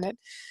day on it.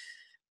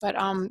 But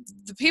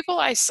the people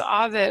I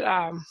saw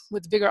that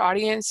with bigger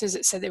audiences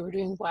that said they were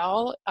doing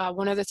well,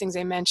 one of the things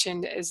they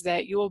mentioned is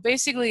that you will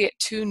basically get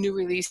 2 new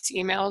release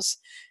emails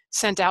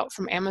sent out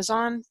from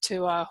Amazon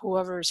to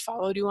whoever's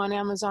followed you on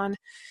Amazon.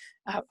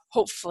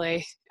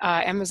 Hopefully,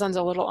 Amazon's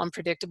a little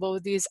unpredictable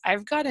with these.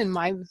 I've got in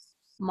mine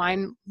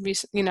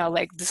recently,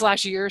 like this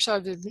last year or so,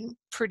 I've been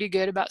pretty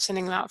good about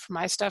sending them out for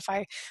my stuff.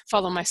 I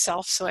follow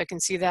myself so I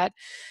can see that.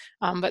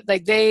 But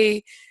like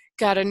they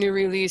got a new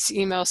release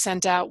email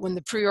sent out when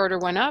the pre-order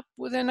went up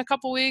within a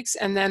couple weeks,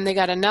 and then they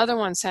got another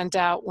one sent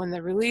out when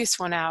the release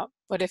went out.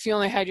 But if you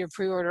only had your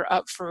pre-order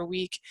up for a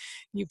week,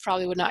 you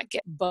probably would not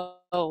get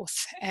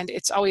both. And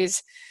it's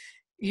always,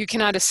 you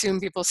cannot assume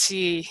people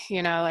see,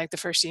 like the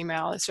first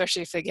email,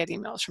 especially if they get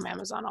emails from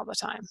Amazon all the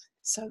time.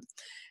 So,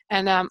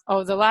 and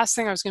the last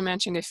thing I was going to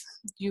mention, if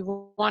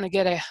you want to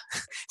get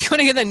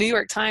the New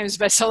York Times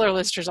bestseller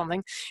list or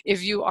something,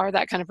 if you are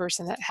that kind of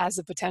person that has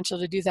the potential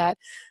to do that,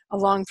 a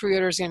long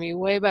pre-order is going to be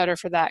way better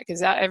for that,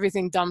 because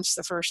everything dumps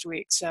the first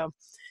week. So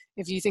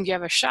if you think you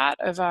have a shot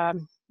of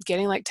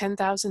getting like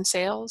 10,000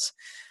 sales,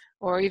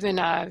 or even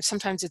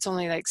sometimes it's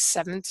only like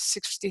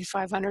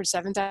 6,500,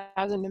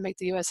 7,000 to make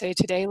the USA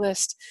Today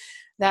list,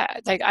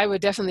 that like I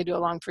would definitely do a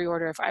long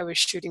pre-order if I was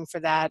shooting for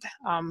that.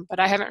 But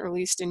I haven't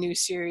released a new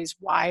series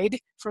wide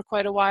for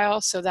quite a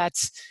while, so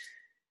that's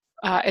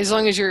as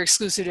long as you're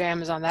exclusive to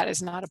Amazon, that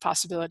is not a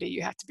possibility.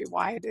 You have to be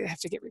wide. You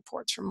have to get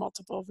reports from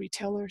multiple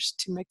retailers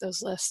to make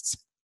those lists.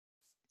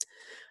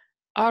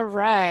 All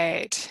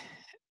right.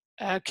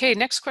 Okay,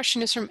 next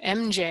question is from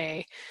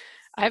MJ.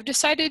 I've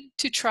decided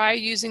to try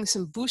using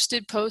some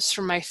boosted posts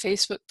from my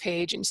Facebook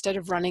page instead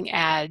of running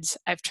ads.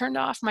 I've turned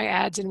off my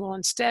ads and will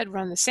instead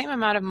run the same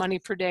amount of money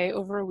per day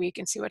over a week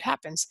and see what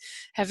happens.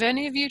 Have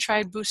any of you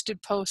tried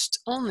boosted posts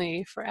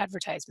only for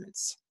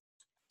advertisements?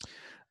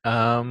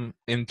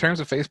 In terms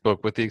of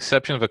Facebook, with the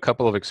exception of a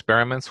couple of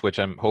experiments, which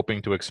I'm hoping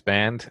to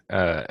expand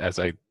as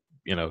I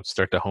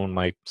start to hone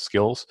my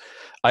skills,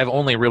 I've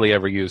only really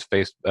ever used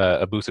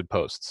boosted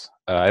posts.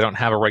 I don't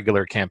have a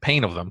regular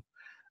campaign of them.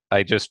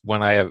 I just,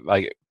 when I have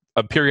like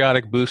a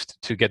periodic boost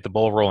to get the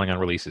ball rolling on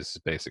releases,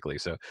 basically.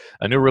 So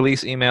a new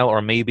release email,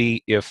 or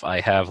maybe if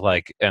I have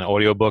like an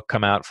audiobook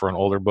come out for an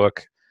older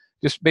book,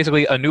 just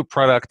basically a new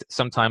product,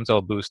 sometimes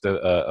I'll boost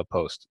a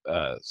post.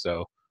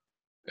 So,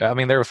 I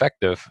mean, they're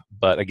effective,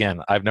 but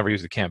again, I've never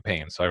used a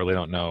campaign, so I really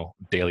don't know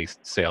daily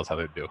sales, how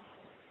they do.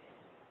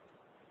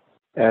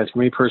 As for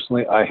me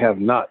personally, I have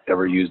not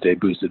ever used a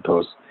boosted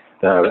post.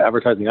 The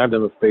advertising I've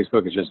done with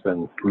Facebook has just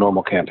been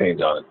normal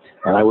campaigns on it.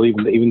 And I will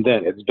even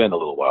then, it's been a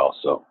little while,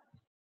 so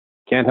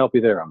can't help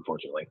you there,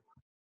 unfortunately.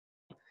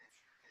 All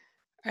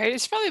right,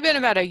 it's probably been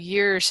about a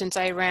year since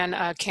I ran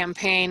a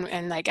campaign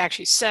and like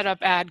actually set up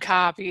ad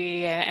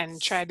copy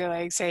and tried to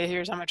like say,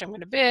 here's how much I'm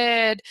going to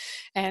bid,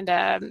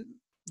 and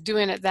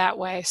doing it that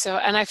way. So,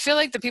 and I feel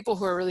like the people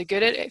who are really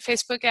good at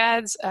Facebook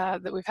ads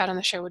that we've had on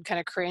the show would kind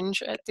of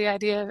cringe at the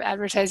idea of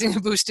advertising a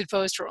boosted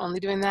post or only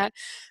doing that.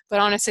 But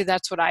honestly,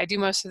 that's what I do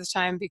most of the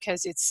time,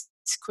 because it's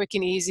quick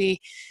and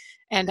easy.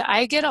 And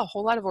I get a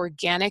whole lot of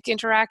organic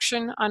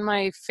interaction on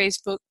my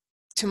Facebook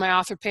to my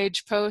author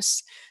page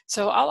posts.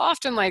 So I'll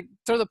often like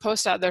throw the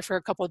post out there for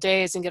a couple of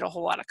days and get a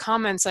whole lot of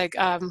comments. Like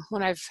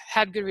when I've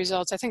had good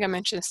results, I think I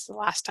mentioned this the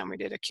last time we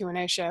did a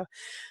Q&A show,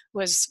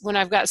 was when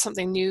I've got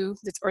something new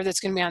that's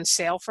going to be on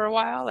sale for a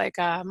while. Like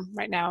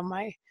right now,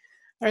 I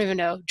don't even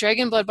know,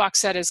 Dragon Blood box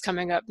set is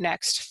coming up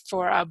next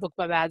for Book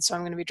Club ads, so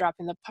I'm going to be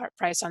dropping the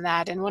price on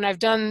that. And when I've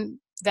done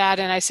that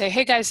and I say,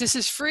 hey guys, this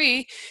is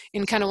free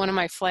in kind of one of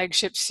my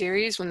flagship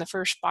series when the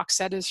first box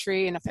set is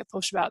free, and if I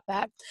post about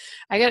that,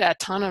 I get a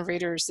ton of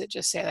readers that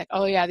just say like,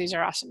 oh yeah, these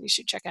are awesome, you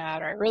should check it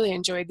out, or I really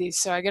enjoyed these.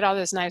 So I get all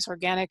this nice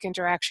organic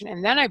interaction,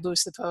 and then I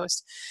boost the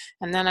post,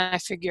 and then I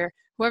figure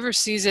whoever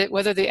sees it,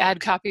 whether the ad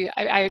copy,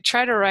 I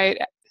try to write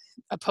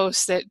a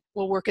post that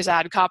will work as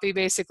ad copy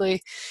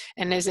basically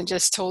and isn't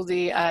just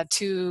totally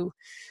to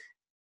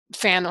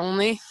fan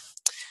only.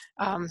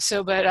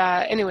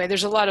 Anyway,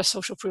 there's a lot of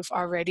social proof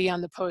already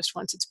on the post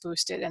once it's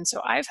boosted. And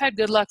so I've had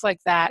good luck like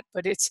that,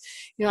 but it's,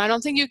 I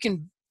don't think you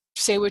can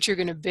say what you're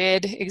going to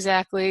bid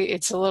exactly.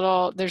 It's a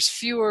little, there's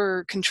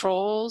fewer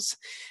controls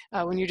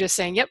when you're just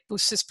saying, yep,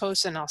 boost this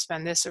post and I'll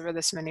spend this over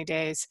this many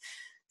days.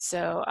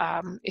 So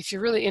if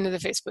you're really into the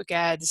Facebook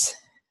ads,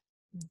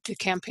 the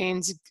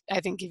campaigns,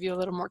 I think, give you a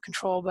little more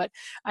control. But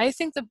I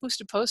think the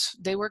boosted posts,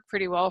 they work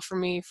pretty well for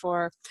me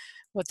for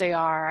what they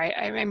are.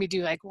 I maybe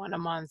do like one a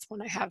month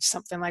when I have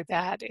something like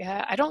that.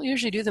 I don't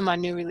usually do them on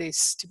new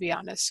release, to be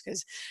honest,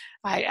 because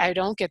I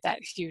don't get that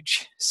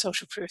huge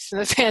social proof from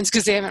the fans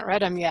because they haven't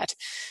read them yet.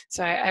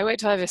 So I wait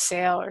till I have a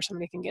sale or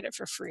somebody can get it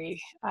for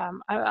free.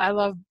 I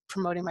love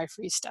promoting my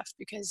free stuff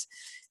because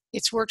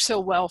it's worked so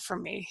well for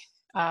me.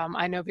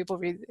 I know people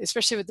read,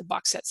 especially with the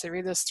box sets, they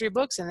read those 3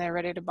 books and they're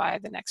ready to buy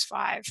the next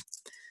 5.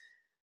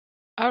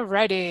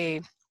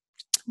 Alrighty.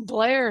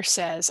 Blair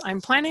says, I'm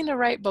planning to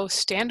write both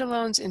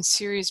standalones and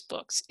series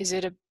books. Is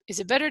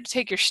it better to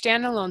take your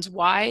standalones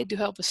wide to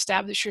help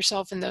establish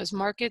yourself in those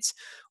markets,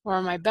 or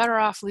am I better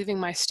off leaving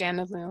my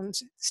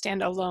standalones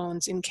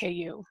in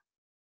KU?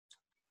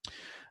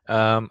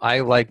 I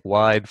like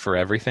wide for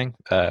everything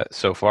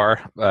so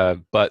far,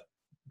 but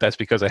that's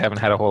because I haven't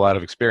had a whole lot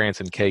of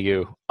experience in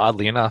KU.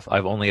 Oddly enough,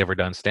 I've only ever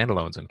done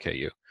standalones in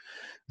KU,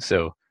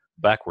 so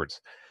backwards.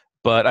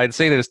 But I'd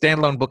say that a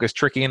standalone book is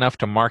tricky enough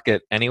to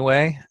market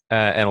anyway,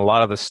 and a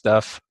lot of the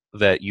stuff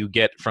that you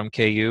get from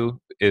KU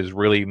is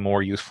really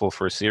more useful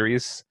for a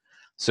series.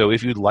 So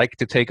if you'd like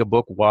to take a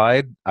book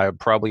wide,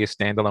 probably a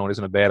standalone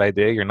isn't a bad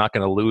idea. You're not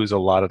going to lose a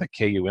lot of the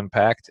KU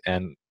impact,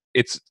 and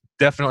it's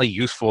definitely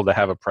useful to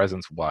have a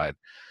presence wide,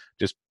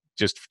 just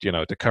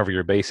to cover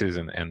your bases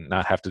and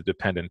not have to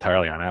depend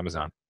entirely on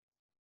Amazon.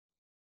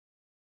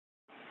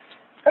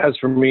 As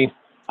for me,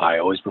 I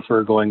always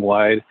prefer going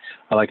wide.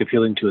 I like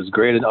appealing to as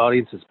great an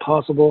audience as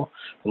possible.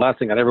 The last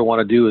thing I'd ever want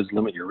to do is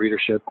limit your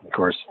readership. Of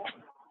course,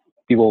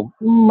 people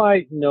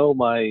might know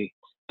my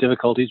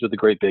difficulties with the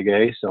great big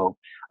A, so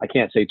I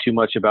can't say too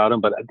much about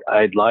them, but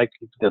I'd like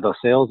the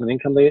sales and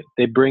income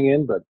they bring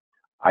in, but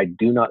I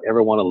do not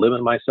ever want to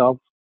limit myself.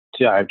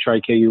 I've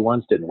tried KU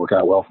once, didn't work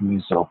out well for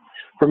me, so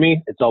for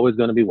me, it's always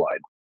going to be wide.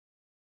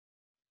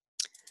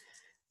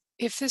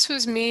 If this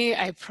was me,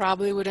 I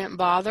probably wouldn't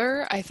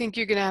bother. I think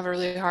you're going to have a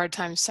really hard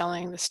time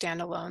selling the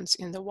standalones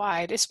in the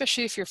wide,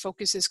 especially if your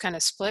focus is kind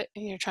of split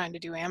and you're trying to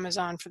do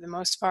Amazon for the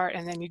most part,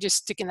 and then you're just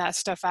sticking that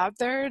stuff out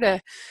there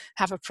to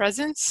have a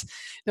presence.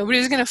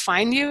 Nobody's going to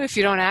find you if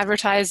you don't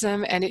advertise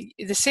them. And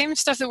the same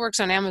stuff that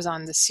works on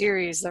Amazon, the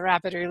series, the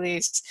rapid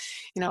release,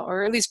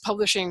 or at least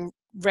publishing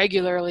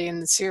regularly in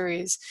the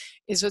series,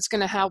 is what's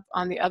going to help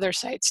on the other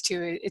sites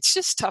too. It's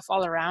just tough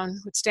all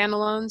around with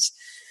standalones.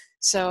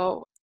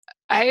 So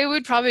I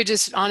would probably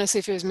just, honestly,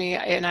 if it was me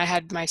and I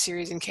had my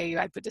series in KU,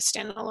 I'd put the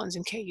standalones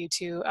in KU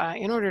too,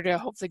 in order to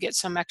hopefully get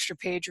some extra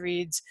page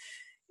reads.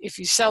 If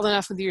you sell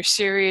enough with your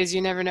series,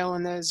 you never know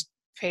when those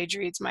page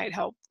reads might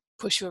help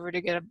push you over to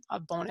get a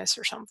bonus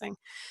or something.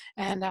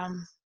 And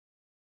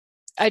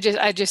I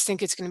just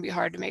think it's going to be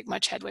hard to make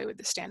much headway with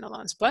the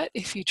standalones. But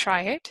if you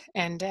try it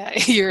and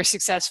you're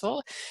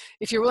successful,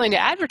 if you're willing to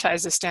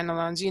advertise the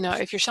standalones,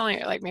 if you're selling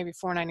it like maybe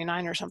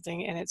 $4.99 or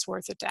something and it's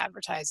worth it to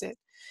advertise it,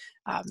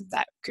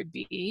 that could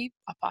be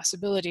a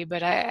possibility.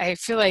 But I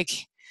feel like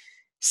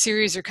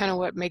series are kind of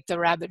what make the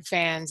rabid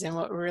fans and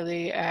what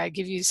really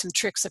give you some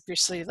tricks up your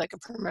sleeve, like a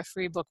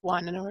perma-free book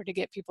 1 in order to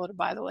get people to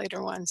buy the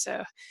later one.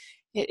 So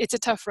it's a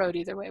tough road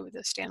either way with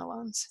the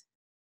standalones.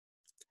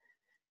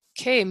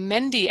 Okay,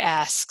 Mendy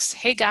asks,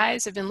 hey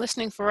guys, I've been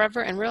listening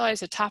forever and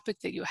realized a topic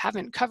that you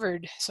haven't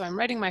covered. So I'm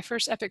writing my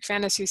first epic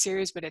fantasy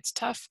series, but it's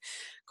tough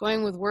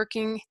going with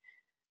working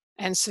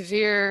and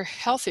severe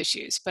health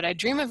issues. But I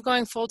dream of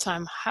going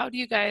full-time. How do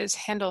you guys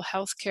handle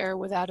healthcare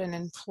without an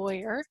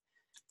employer?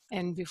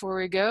 And before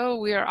we go,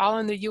 we are all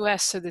in the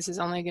US, so this is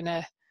only going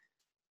to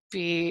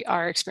be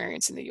our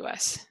experience in the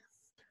US.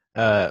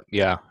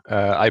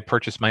 I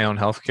purchased my own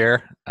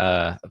healthcare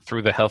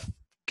through the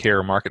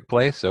healthcare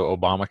marketplace, so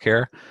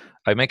Obamacare.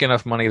 I make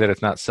enough money that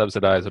it's not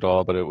subsidized at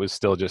all, but it was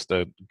still just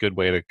a good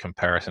way to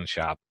comparison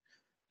shop.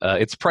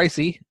 It's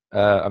pricey,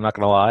 I'm not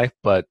going to lie,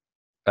 but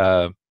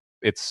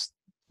it's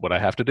what I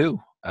have to do.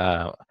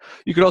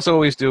 You could also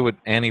always do what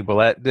Annie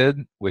Billette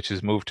did, which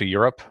is move to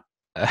Europe.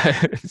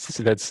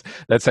 So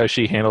that's how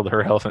she handled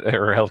her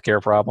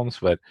healthcare problems.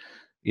 But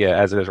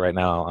yeah, as it is right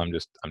now, I'm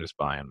just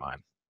buying mine.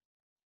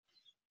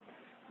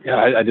 Yeah,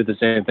 I did the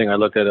same thing. I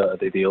looked at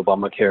the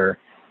Obamacare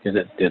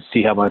to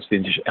see how much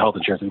the health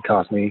insurance would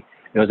cost me.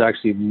 It was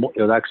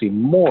actually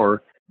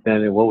more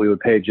than what we would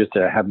pay just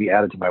to have me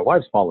added to my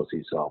wife's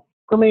policy. So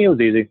for me, it was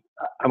easy.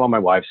 I'm on my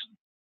wife's.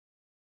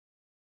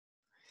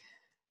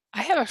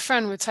 I have a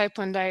friend with type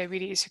 1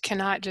 diabetes who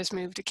cannot just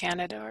move to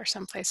Canada or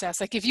someplace else.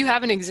 Like if you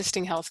have an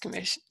existing health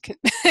condition,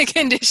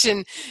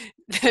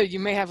 you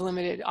may have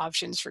limited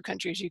options for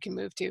countries you can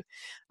move to.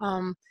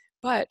 Um,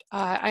 but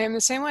I am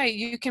the same way.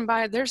 You can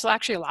buy, there's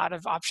actually a lot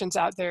of options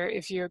out there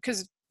if you're,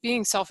 because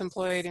being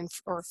self-employed and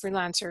or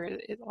freelancer,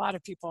 a lot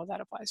of people,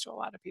 that applies to a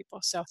lot of people.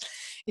 So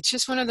it's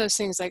just one of those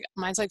things, like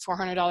mine's like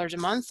 $400 a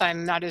month.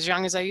 I'm not as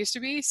young as I used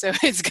to be, so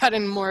it's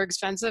gotten more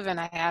expensive,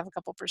 and I have a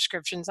couple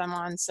prescriptions I'm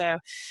on, so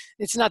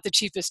it's not the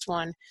cheapest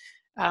one.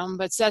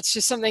 But that's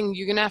just something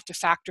you're gonna have to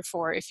factor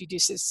for if you do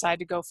decide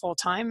to go full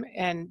time,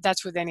 and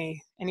that's with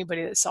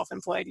anybody that's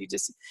self-employed.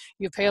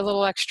 You pay a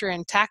little extra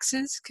in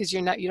taxes because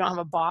you don't have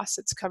a boss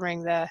that's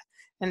covering the,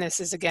 and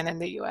this is again in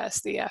the U.S.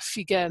 the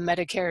FICA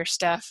Medicare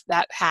stuff,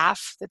 that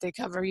half that they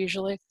cover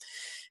usually,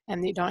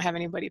 and you don't have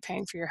anybody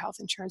paying for your health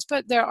insurance.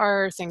 But there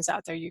are things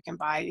out there you can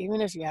buy even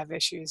if you have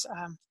issues.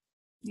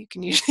 You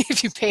can usually,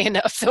 if you pay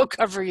enough, they'll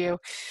cover you.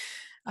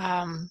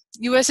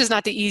 US is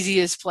not the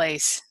easiest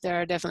place. There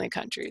are definitely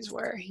countries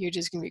where you're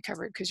just going to be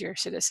covered because you're a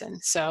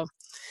citizen. So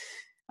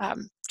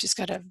just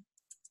got to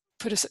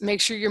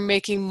make sure you're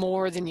making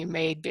more than you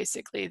made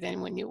basically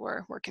than when you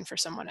were working for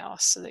someone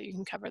else so that you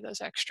can cover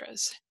those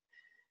extras.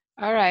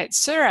 All right,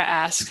 Sarah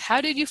asks,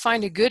 how did you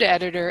find a good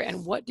editor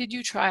and what did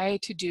you try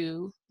to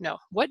do? No,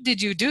 what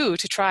did you do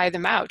to try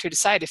them out to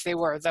decide if they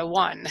were the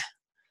one?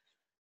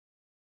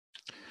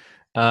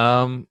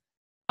 Um,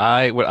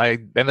 I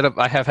ended up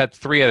I have had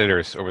 3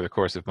 editors over the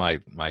course of my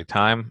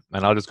time,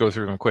 and I'll just go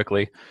through them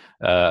quickly.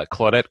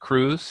 Claudette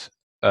Cruz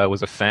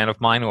was a fan of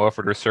mine who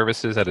offered her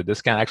services at a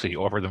discount. Actually, he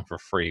offered them for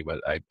free,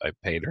 but I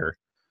paid her.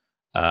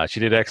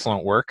 She did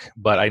excellent work,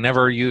 but I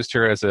never used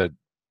her as a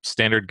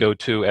standard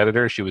go-to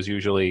editor. She was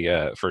usually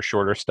for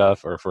shorter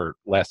stuff or for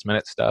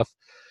last-minute stuff.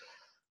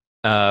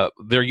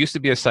 There used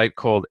to be a site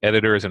called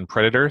Editors and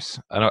Predators.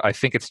 I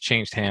think it's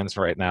changed hands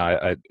right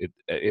now.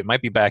 It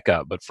might be back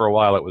up, but for a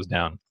while it was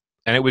down.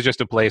 And it was just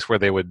a place where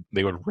they would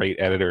rate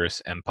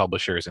editors and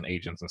publishers and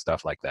agents and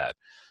stuff like that.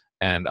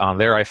 And on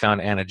there, I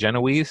found Anna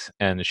Genoese,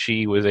 and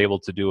she was able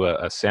to do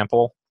a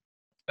sample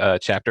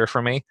chapter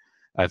for me.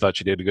 I thought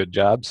she did a good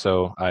job,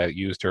 so I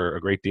used her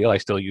a great deal. I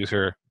still use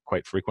her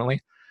quite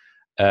frequently.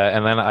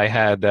 And then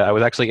I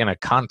was actually in a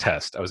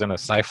contest. I was in a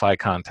sci-fi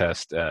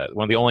contest.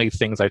 One of the only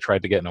things I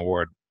tried to get an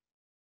award.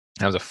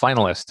 I was a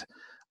finalist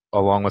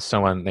along with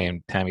someone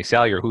named Tammy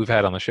Salyer, who we've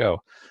had on the show.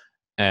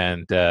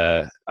 And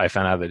I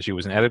found out that she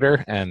was an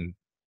editor, and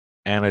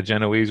Anna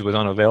Genoese was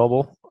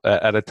unavailable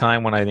at a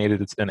time when I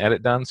needed an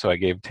edit done. So I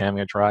gave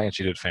Tammy a try, and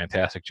she did a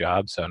fantastic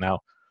job. So now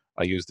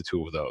I use the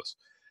 2 of those.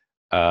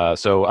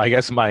 So I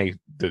guess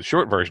the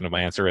short version of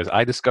my answer is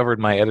I discovered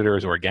my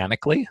editors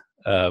organically,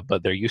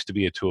 but there used to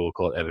be a tool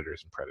called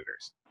Editors and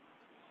Predators.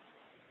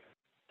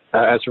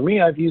 As for me,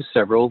 I've used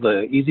several.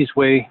 The easiest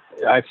way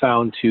I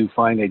found to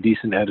find a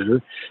decent editor,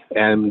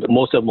 and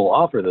most of them will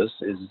offer this,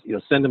 is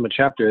send them a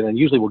chapter, and then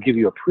usually will give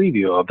you a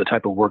preview of the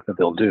type of work that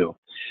they'll do.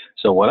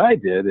 So what I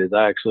did is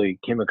I actually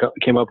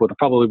came up with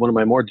probably one of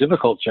my more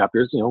difficult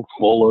chapters,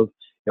 full of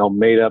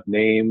made up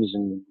names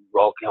and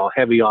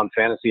heavy on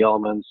fantasy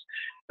elements,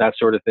 that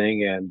sort of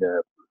thing. And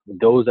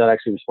those that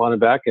actually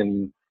responded back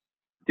and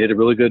did a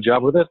really good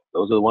job with it,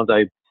 those are the ones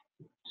I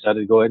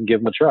decided to go ahead and give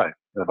them a try.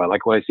 And if I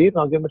like what I see, then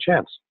I'll give them a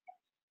chance.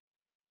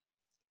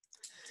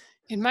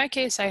 In my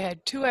case, I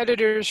had 2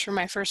 editors for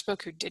my first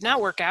book who did not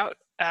work out.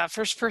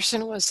 First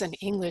person was an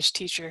English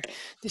teacher.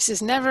 This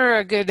is never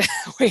a good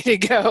way to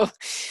go.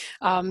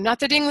 Not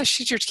that English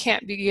teachers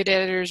can't be good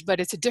editors, but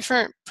it's a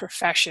different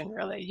profession,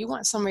 really. You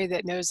want somebody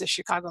that knows the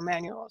Chicago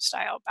Manual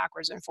style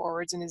backwards and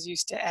forwards and is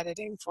used to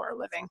editing for a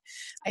living,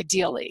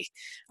 ideally.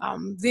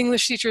 The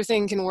English teacher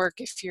thing can work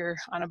if you're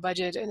on a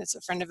budget and it's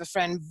a friend of a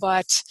friend,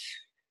 but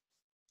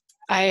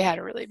I had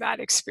a really bad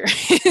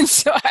experience.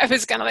 So I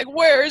was kind of like,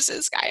 where is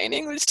this guy? An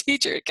English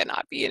teacher? It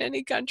cannot be in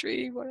any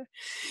country where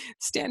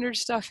standard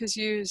stuff is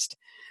used.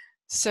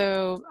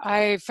 So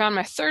I found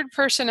my third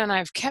person, and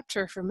I've kept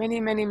her for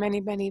many, many, many,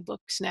 many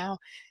books now.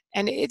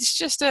 And it's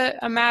just a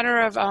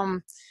matter of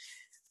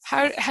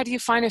how do you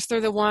find if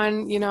they're the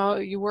one?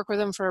 You work with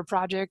them for a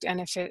project, and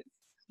if it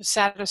was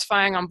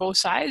satisfying on both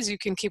sides, you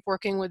can keep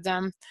working with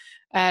them.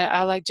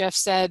 Like Jeff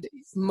said,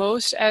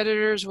 most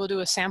editors will do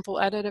a sample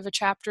edit of a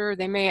chapter.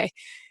 They may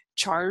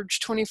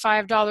charge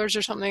 $25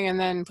 or something and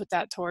then put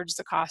that towards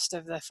the cost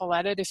of the full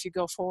edit if you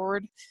go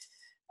forward.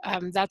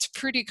 That's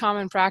pretty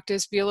common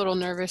practice. Be a little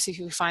nervous if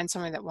you find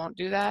somebody that won't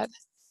do that.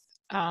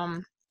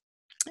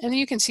 And then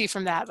you can see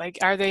from that, like,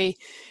 are they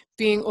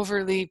being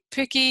overly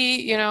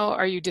picky?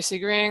 Are you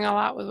disagreeing a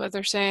lot with what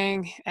they're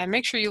saying? And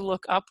make sure you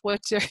look up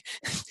what they're,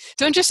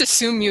 don't just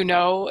assume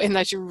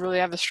unless you really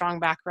have a strong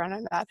background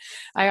in that.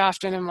 I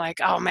often am like,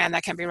 oh man,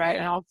 that can't be right.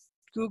 And I'll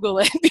Google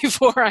it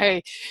before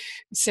I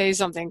say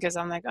something, because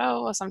I'm like,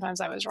 oh, well,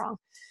 sometimes I was wrong.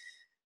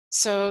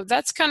 So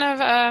that's kind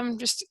of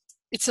just,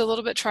 it's a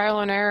little bit trial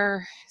and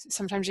error.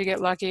 Sometimes you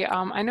get lucky.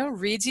 I know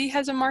Readsy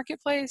has a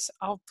marketplace.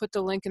 I'll put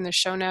the link in the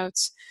show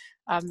notes.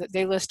 That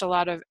they list a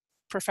lot of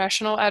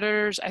professional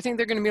editors. I think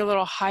they're going to be a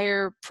little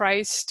higher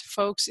priced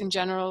folks in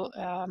general,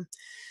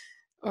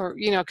 or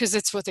because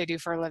it's what they do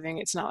for a living.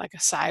 It's not like a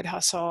side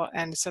hustle,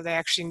 and so they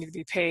actually need to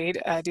be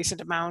paid a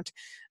decent amount.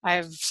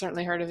 I've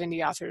certainly heard of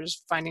indie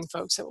authors finding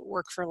folks that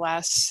work for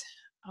less.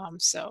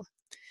 So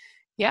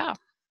yeah,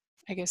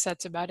 I guess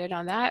that's about it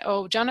on that.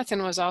 Oh,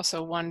 Jonathan was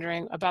also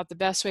wondering about the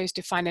best ways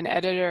to find an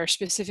editor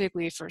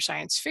specifically for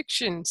science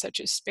fiction, such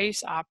as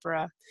space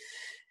opera.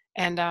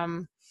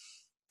 And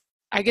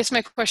I guess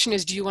my question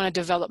is, do you want a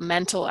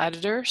developmental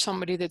editor,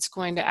 somebody that's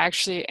going to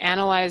actually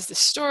analyze the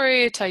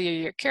story, tell you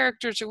your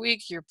characters are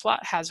weak, your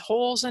plot has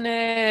holes in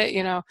it,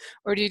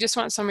 or do you just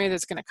want somebody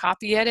that's going to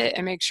copy edit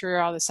and make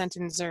sure all the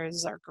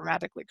sentences are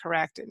grammatically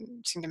correct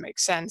and seem to make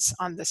sense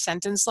on the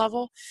sentence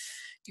level?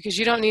 Because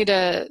you don't need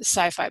a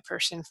sci-fi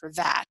person for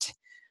that.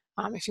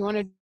 If you want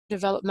a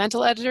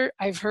developmental editor,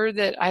 I've heard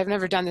that, I've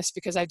never done this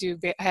because I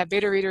have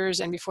beta readers,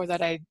 and before that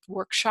I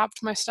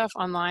workshopped my stuff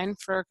online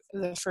for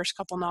the first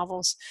couple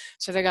novels.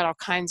 So they got all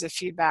kinds of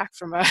feedback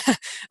from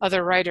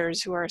other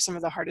writers who are some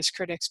of the hardest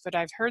critics. But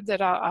I've heard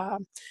that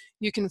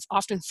you can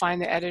often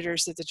find the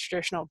editors that the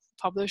traditional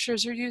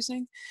publishers are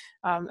using.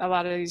 A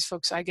lot of these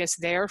folks, I guess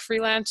they are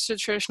freelance to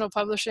traditional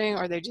publishing,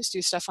 or they just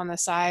do stuff on the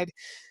side.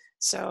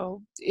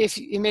 So if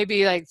you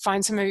maybe like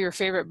find some of your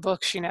favorite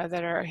books,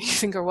 that are you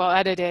think are well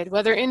edited,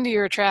 whether indie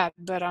or trad,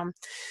 but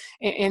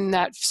in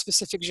that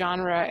specific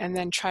genre, and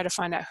then try to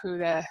find out who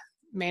the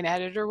main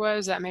editor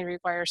was. That may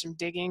require some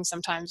digging.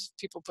 Sometimes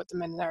people put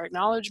them in their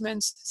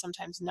acknowledgments,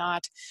 sometimes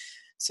not.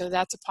 So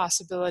that's a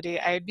possibility.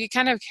 I'd be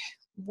kind of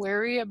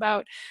wary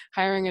about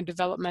hiring a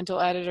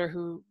developmental editor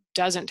who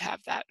doesn't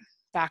have that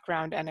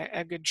background and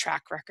a good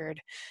track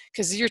record,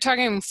 because you're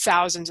talking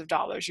thousands of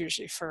dollars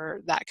usually for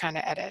that kind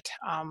of edit,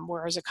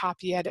 whereas a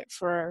copy edit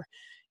for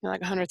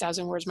like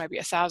 100,000 words might be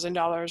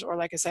 $1,000, or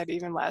like I said,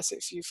 even less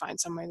if you find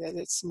somebody that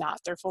it's not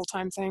their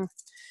full-time thing.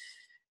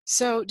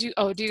 So do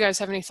you guys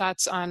have any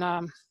thoughts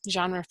on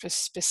genre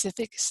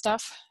specific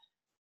stuff?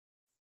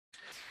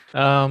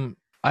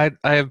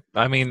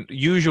 I mean,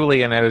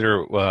 usually an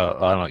editor.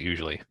 Well, I don't know.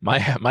 Usually,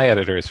 my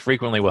editors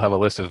frequently will have a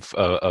list of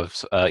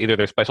either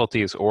their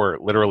specialties or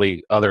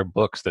literally other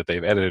books that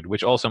they've edited,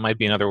 which also might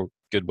be another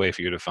good way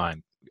for you to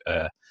find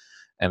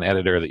an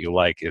editor that you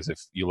like, is if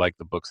you like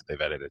the books that they've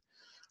edited.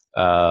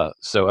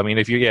 So, I mean,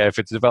 if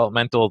it's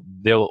developmental,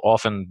 they'll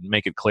often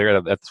make it clear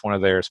that that's one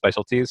of their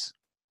specialties.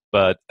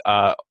 But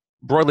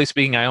broadly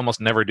speaking, I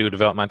almost never do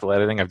developmental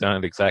editing. I've done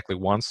it exactly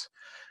once.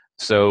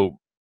 So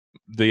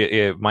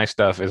my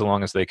stuff, as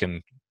long as they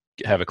can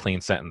have a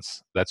clean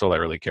sentence, that's all I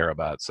really care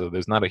about. So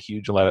there's not a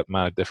huge amount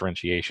of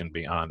differentiation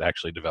beyond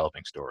actually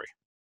developing story.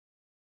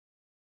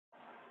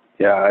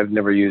 Yeah, I've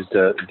never used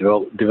a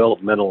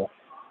developmental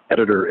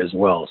editor as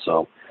well,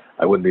 so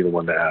I wouldn't be the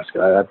one to ask.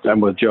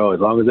 I'm with Joe.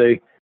 As long as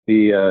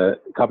the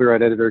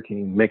copyright editor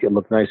can make it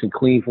look nice and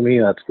clean for me,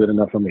 that's good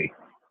enough for me.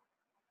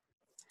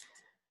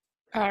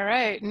 All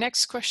right,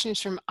 next question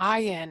is from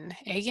Ayan.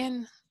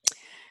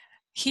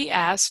 He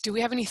asked, do we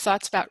have any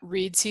thoughts about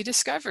Readsy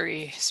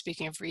Discovery?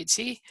 Speaking of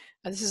Readsy,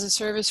 this is a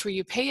service where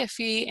you pay a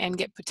fee and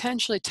get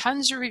potentially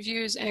tons of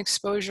reviews and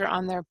exposure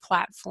on their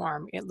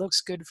platform. It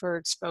looks good for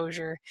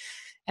exposure.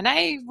 And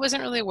I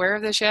wasn't really aware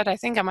of this yet. I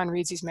think I'm on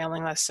Readsy's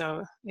mailing list,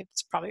 so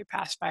it's probably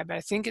passed by, but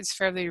I think it's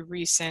fairly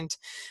recent.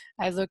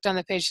 I looked on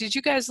the page. Did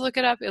you guys look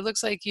it up? It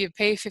looks like you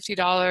pay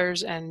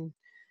 $50 and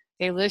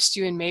they list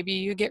you, and maybe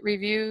you get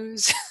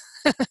reviews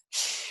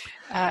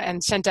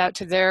and sent out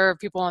to their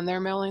people on their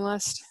mailing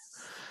list.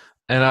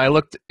 And I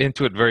looked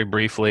into it very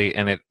briefly,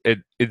 and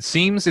it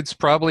seems it's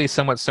probably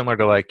somewhat similar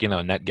to like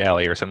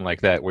NetGalley or something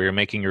like that, where you're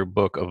making your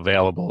book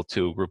available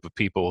to a group of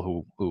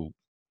people who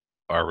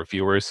are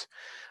reviewers.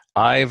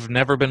 I've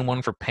never been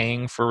one for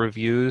paying for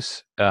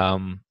reviews,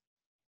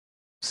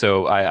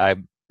 so I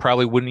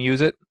probably wouldn't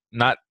use it.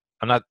 I'm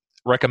not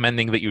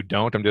recommending that you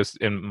don't. I'm just,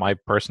 in my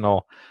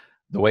personal,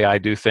 the way I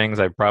do things,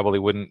 I probably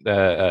wouldn't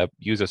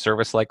use a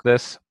service like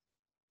this.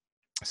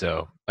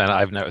 So,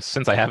 and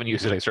since I haven't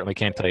used it, I certainly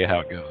can't tell you how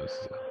it goes.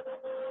 So.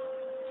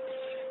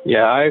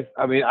 Yeah,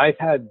 I've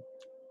had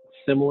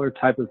similar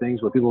type of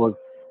things where people have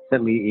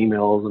sent me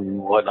emails and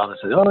whatnot and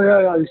said, oh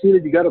yeah, you see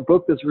that you got a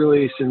book that's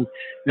released, and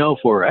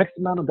for X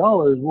amount of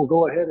dollars, we'll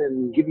go ahead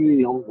and give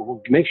you,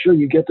 we'll make sure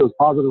you get those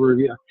positive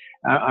reviews.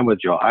 I'm with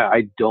Joe.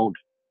 I don't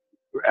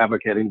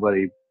advocate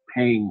anybody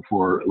paying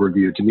for a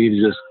review. To me,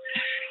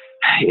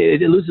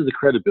 it loses the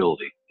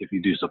credibility if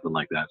you do something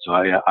like that. So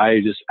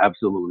I just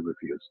absolutely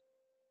refuse.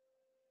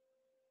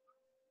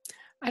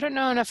 I don't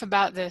know enough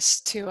about this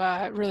to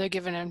really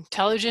give an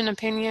intelligent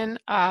opinion.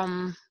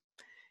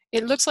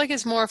 It looks like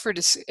it's more for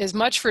as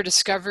much for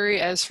discovery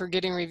as for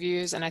getting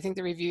reviews, and I think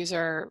the reviews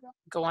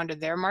go onto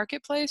their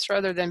marketplace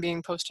rather than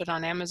being posted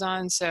on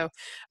Amazon. So I'm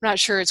not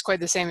sure it's quite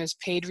the same as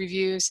paid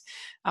reviews.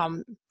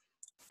 Um,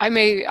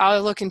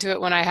 I'll look into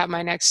it when I have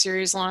my next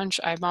series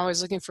launch. I'm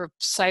always looking for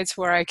sites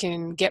where I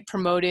can get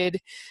promoted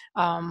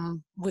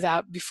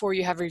before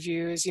you have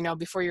reviews,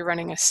 before you're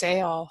running a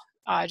sale,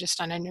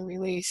 just on a new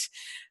release.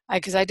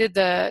 Because I did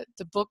the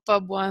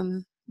BookBub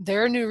one,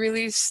 their new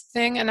release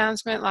thing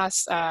announcement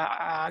last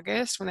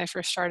August when they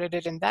first started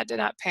it, and that did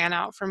not pan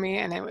out for me,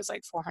 and it was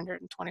like $420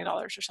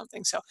 or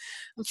something. So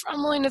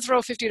I'm willing to throw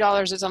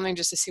 $50 at something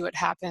just to see what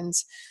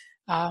happens.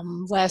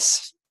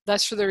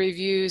 Less for the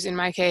reviews in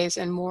my case,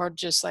 and more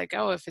just like,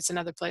 oh, if it's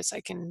another place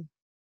I can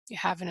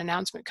have an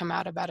announcement come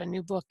out about a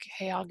new book,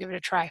 hey, I'll give it a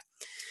try.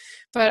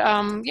 But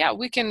yeah,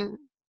 we can,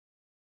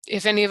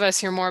 if any of us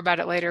hear more about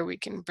it later, we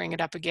can bring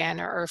it up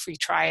again, or if we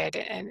try it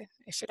and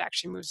if it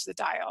actually moves the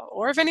dial,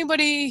 or if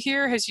anybody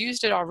here has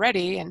used it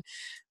already and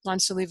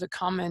wants to leave a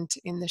comment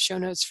in the show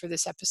notes for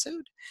this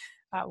episode,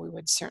 we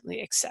would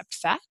certainly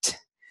accept that.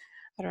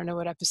 I don't know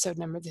what episode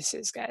number this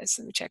is, guys.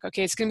 Let me check.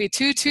 Okay, it's going to be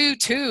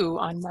 222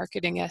 on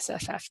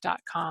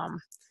marketingsff.com.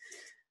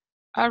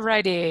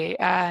 Alrighty,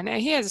 now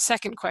he has a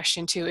second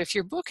question too. If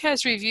your book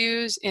has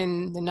reviews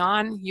in the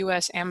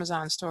non-US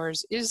Amazon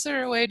stores, is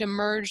there a way to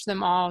merge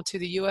them all to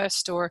the US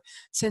store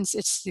since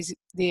it's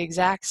the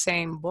exact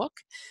same book?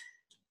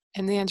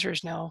 And the answer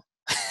is no.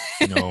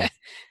 No.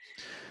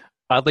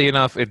 Oddly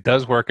enough, it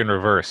does work in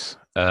reverse.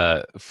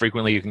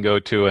 Frequently, you can go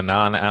to a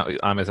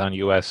non-Amazon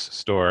US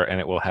store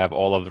and it will have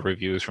all of the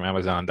reviews from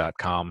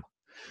Amazon.com,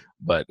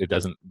 but it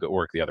doesn't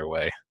work the other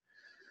way.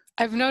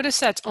 I've noticed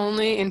that's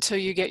only until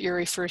you get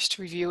your first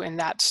review in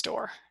that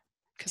store.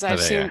 Because I've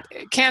seen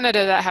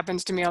Canada, that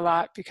happens to me a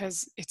lot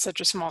because it's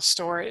such a small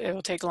store. It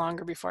will take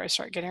longer before I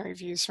start getting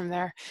reviews from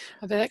there.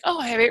 I'll be like, oh,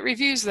 I have 8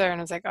 reviews there.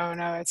 And it's like, oh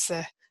no, it's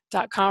the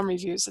 .com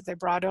reviews that they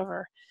brought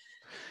over.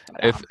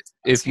 But,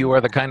 if you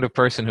are the kind of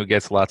person who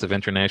gets lots of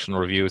international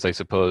reviews, I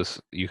suppose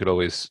you could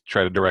always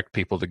try to direct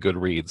people to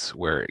Goodreads,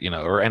 where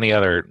or any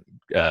other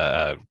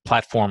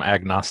platform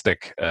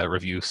agnostic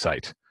review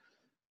site.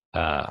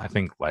 I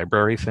think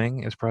Library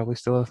Thing is probably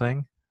still a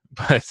thing,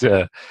 but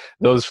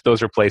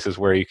those are places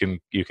where you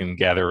can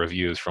gather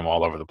reviews from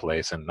all over the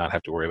place and not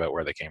have to worry about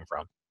where they came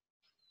from.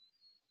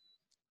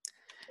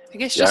 I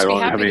guess just be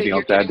happy that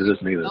you're getting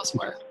reviews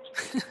elsewhere.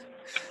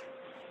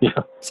 Yeah.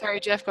 Sorry,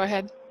 Jeff, go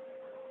ahead.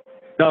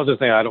 No, I was just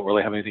saying I don't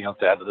really have anything else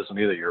to add to this one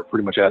either. You're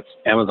pretty much at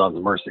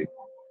Amazon's mercy.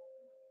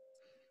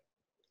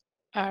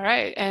 All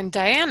right, and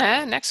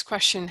Diana, next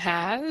question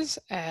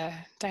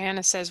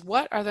Diana says,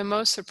 what are the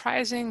most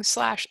surprising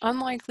 /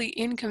 unlikely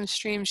income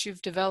streams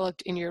you've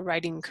developed in your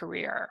writing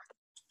career?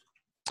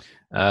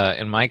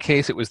 In my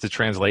case, it was the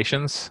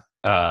translations.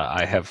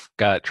 I have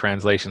got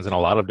translations in a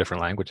lot of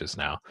different languages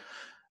now,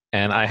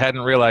 and I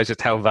hadn't realized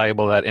just how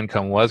valuable that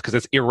income was because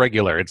it's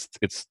irregular. It's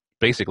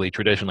basically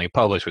traditionally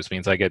published, which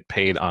means I get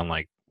paid on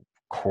like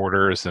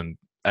quarters, and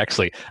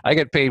actually I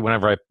get paid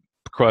whenever I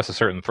cross a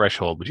certain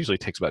threshold, which usually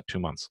takes about 2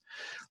 months.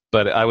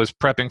 But I was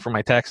prepping for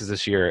my taxes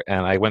this year,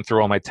 and I went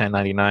through all my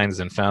 1099s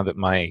and found that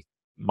my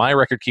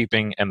record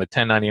keeping and the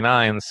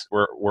 1099s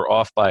were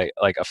off by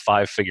like a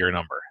 5-figure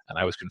number, and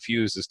I was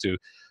confused as to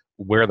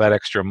where that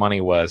extra money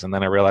was. And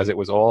then I realized it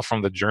was all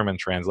from the German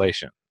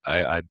translation.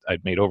 I'd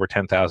made over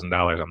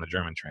 $10,000 on the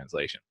German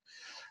translation.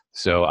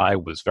 So I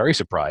was very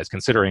surprised,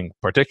 considering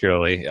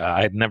particularly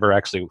I had never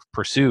actually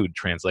pursued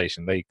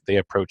translation. They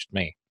approached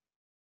me.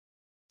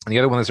 And the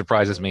other one that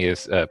surprises me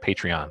is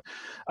Patreon.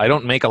 I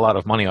don't make a lot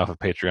of money off of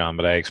Patreon,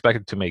 but I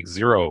expected to make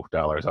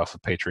 $0 off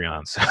of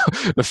Patreon. So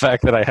the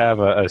fact that I have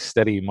a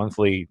steady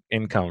monthly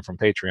income from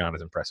Patreon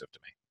is impressive to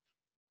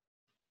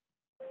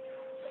me.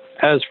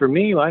 As for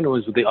me, mine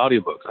was with the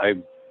audiobooks. I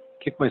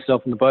kick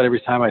myself in the butt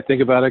every time I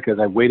think about it because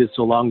I waited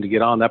so long to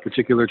get on that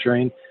particular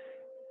train.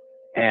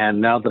 And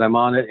now that I'm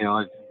on it,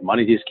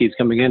 money just keeps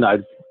coming in. I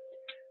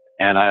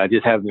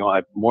just have, I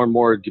have more and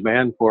more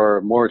demand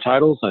for more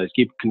titles, and I just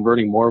keep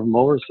converting more of them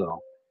over. So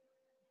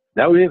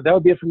that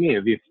would be it for me.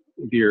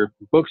 If your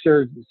books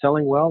are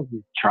selling well,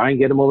 try and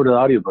get them over to the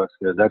audiobooks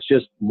because that's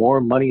just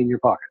more money in your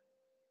pocket.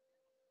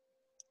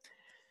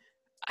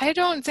 I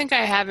don't think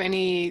I have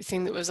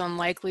anything that was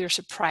unlikely or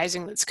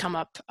surprising that's come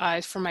up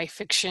for my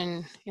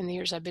fiction in the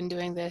years I've been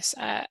doing this.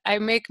 I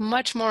make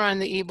much more on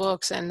the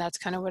ebooks, and that's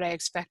kind of what I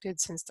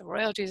expected since the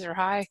royalties are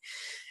high,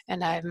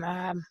 and I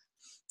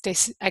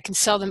can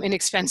sell them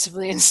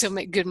inexpensively and still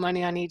make good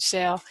money on each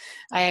sale.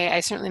 I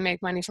certainly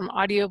make money from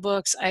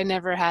audiobooks. I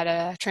never had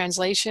a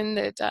translation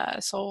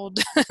that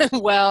sold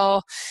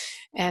well,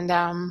 and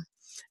I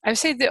would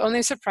say the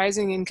only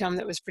surprising income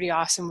that was pretty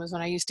awesome was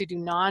when I used to do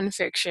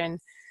nonfiction.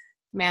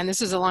 Man,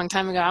 this is a long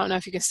time ago. I don't know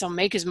if you can still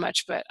make as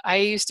much, but I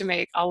used to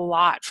make a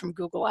lot from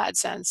Google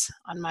AdSense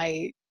on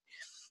my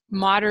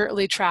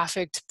moderately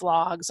trafficked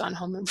blogs on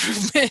home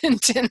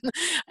improvement. And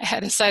I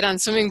had a site on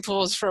swimming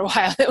pools for a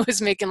while that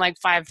was making like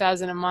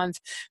 5,000 a month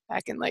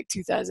back in like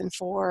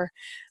 2004.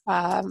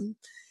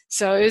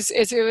 So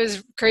it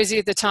was crazy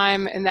at the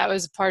time, and that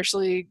was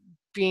partially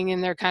being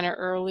in there kind of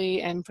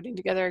early and putting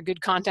together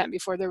good content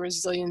before there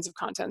was zillions of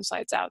content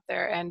sites out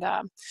there, and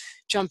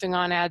jumping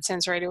on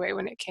AdSense right away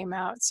when it came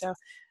out. So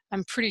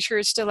I'm pretty sure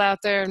it's still out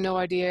there. No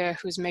idea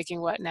who's making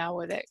what now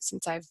with it,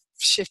 since I've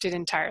shifted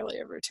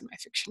entirely over to my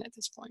fiction at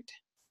this point.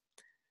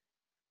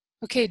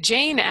 Okay,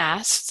 Jane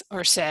asks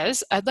or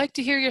says, I'd like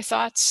to hear your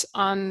thoughts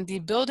on the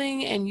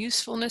building and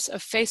usefulness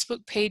of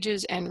Facebook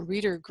pages and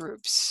reader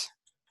groups.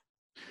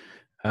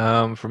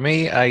 For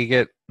me, I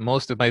get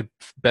most of my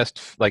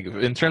best, like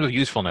in terms of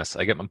usefulness,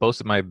 I get most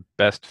of my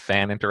best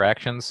fan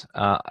interactions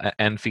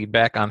and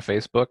feedback on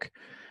Facebook.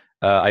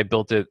 I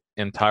built it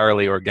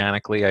entirely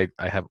organically.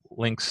 I have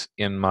links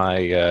in my,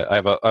 I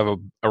have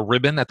a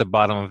ribbon at the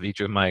bottom of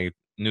each of my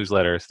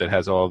newsletters that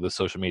has all the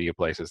social media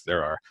places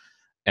there are.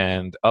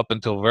 And up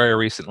until very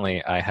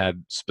recently, I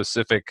had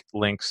specific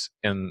links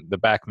in the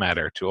back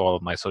matter to all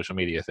of my social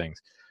media things.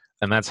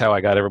 And that's how I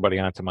got everybody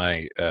onto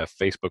my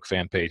Facebook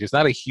fan page. It's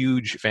not a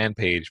huge fan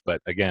page,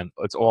 but again,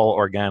 it's all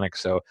organic,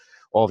 so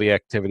all the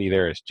activity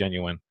there is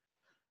genuine.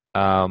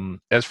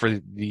 As for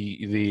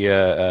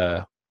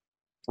the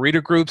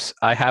reader groups,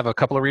 I have a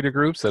couple of reader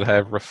groups that I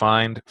have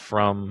refined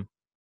from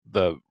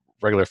the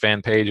regular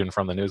fan page and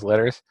from the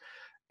newsletters,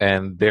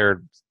 and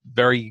they're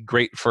very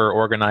great for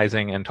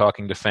organizing and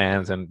talking to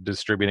fans and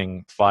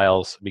distributing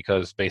files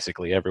because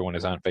basically everyone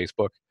is on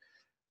Facebook.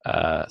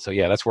 So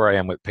yeah, that's where I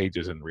am with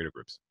pages and reader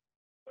groups.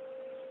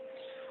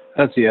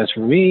 That's yes.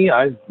 For me,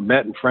 I've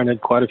met and friended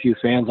quite a few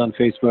fans on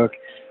Facebook.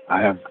 I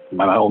have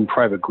my own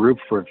private group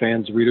for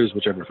fans, readers,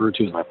 which I refer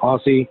to as my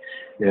posse.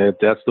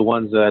 That's the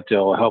ones that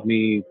will help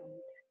me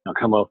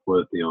come up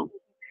with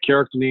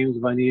character names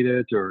if I need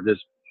it, or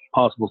just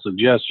possible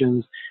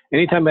suggestions.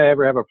 Anytime I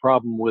ever have a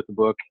problem with the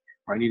book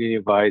or I need any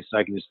advice,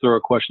 I can just throw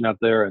a question out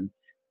there, and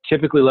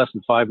typically less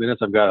than 5 minutes,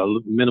 I've got a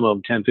minimum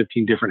of 10,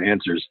 15 different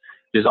answers,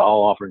 just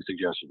all offering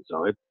suggestions.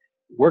 So it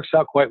works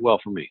out quite well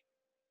for me.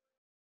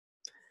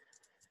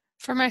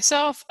 For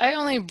myself, I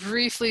only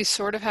briefly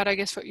sort of had, I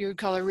guess, what you would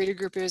call a reader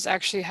group. It was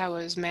actually how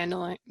I was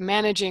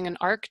managing an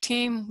ARC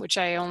team, which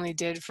I only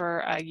did for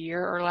a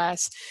year or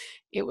less.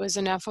 It was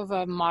enough of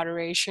a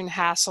moderation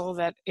hassle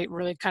that it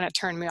really kind of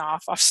turned me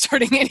off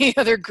starting any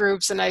other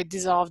groups, and I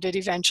dissolved it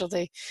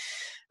eventually.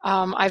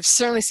 I've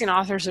certainly seen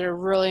authors that are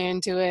really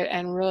into it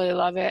and really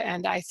love it,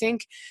 and I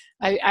think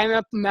I'm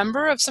a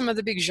member of some of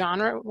the big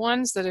genre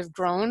ones that have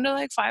grown to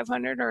like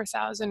 500 or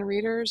 1,000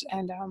 readers,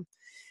 and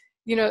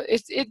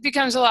it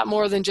becomes a lot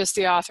more than just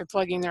the author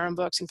plugging their own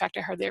books. In fact,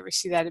 I hardly ever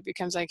see that. It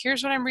becomes like,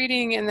 here's what I'm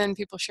reading, and then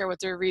people share what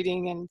they're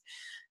reading, and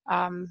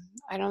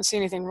I don't see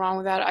anything wrong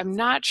with that. I'm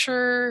not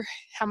sure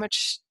how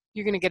much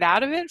you're going to get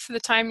out of it for the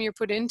time you're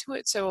put into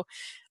it, so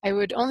I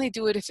would only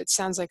do it if it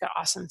sounds like an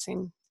awesome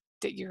thing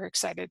that you're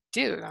excited to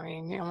do. I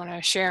mean, I want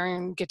to share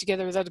and get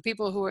together with other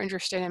people who are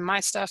interested in my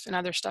stuff and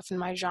other stuff in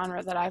my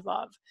genre that I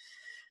love.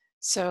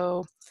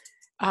 So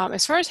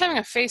as far as having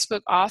a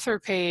Facebook author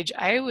page,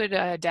 I would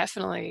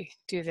definitely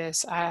do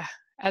this.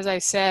 As I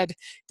said,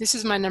 this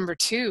is my number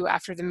 2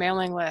 after the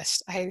mailing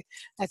list. I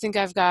think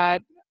I've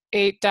got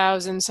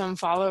 8,000 some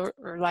follow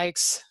or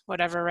likes,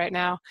 whatever, right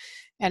now,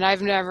 and I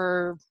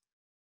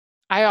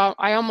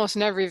almost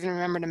never even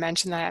remember to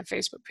mention that I have a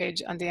Facebook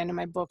page on the end of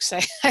my books.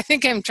 I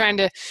think I'm trying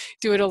to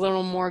do it a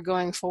little more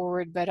going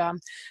forward, but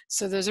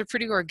so those are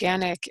pretty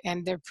organic,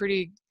 and I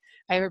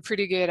have a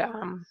pretty good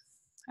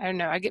I don't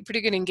know, I get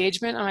pretty good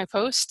engagement on my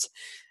posts.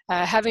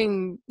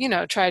 Having,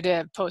 tried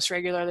to post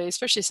regularly,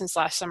 especially since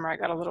last summer, I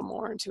got a little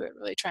more into it,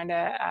 really trying to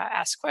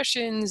ask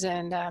questions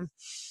and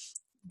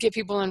get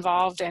people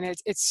involved. And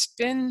it's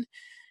been,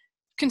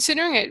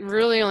 considering it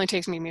really only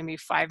takes me maybe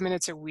 5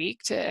 minutes a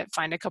week to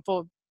find a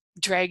couple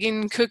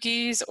dragon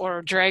cookies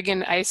or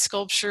dragon ice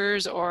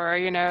sculptures, or,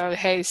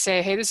 hey, this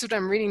is what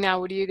I'm reading now.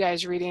 What are you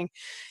guys reading?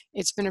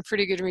 It's been a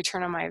pretty good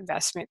return on my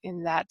investment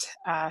in that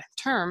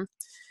term.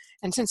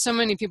 And since so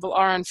many people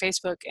are on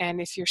Facebook,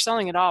 and if you're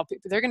selling at all,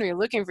 they're going to be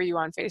looking for you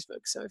on Facebook.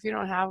 So if you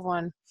don't have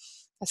one,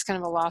 that's kind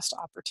of a lost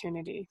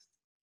opportunity.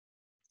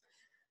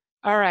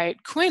 All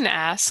right, Quinn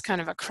asks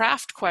kind of a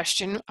craft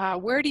question.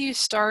 Where do you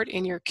start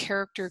in your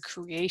character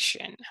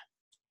creation?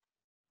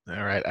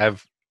 All right,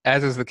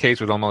 as is the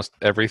case with almost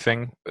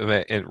everything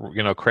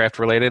that craft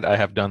related, I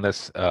have done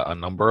this a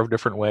number of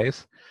different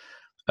ways.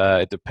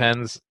 It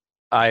depends.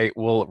 I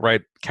will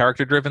write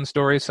character-driven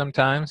stories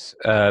sometimes.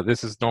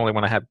 This is normally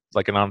when I have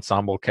like an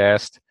ensemble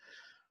cast,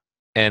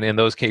 and in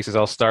those cases,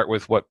 I'll start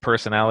with what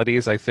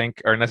personalities I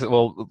think are necessary.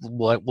 Well,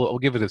 we'll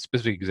give it a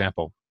specific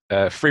example.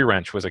 Free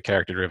Wrench was a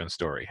character-driven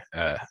story,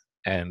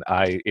 and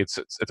it's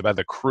about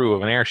the crew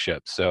of an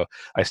airship. So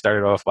I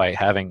started off by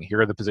having,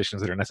 here are the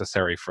positions that are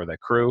necessary for the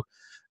crew,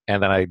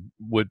 and then I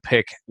would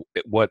pick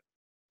what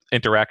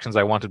interactions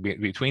I wanted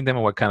between them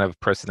and what kind of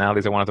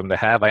personalities I wanted them to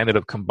have. I ended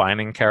up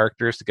combining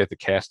characters to get the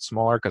cast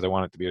smaller because I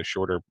wanted it to be a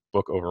shorter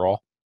book overall.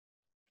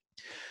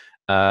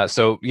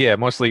 So yeah,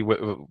 mostly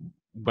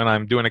when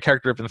I'm doing a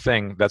character-driven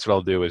thing, that's what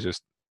I'll do is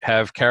just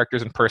have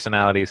characters and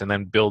personalities, and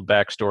then build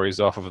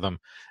backstories off of them,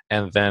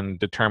 and then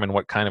determine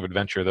what kind of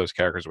adventure those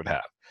characters would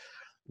have.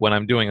 When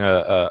I'm doing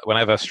when I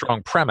have a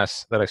strong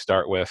premise that I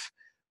start with,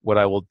 what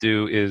I will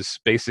do is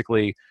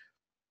basically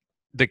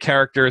the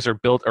characters are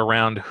built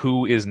around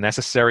who is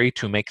necessary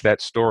to make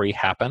that story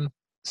happen.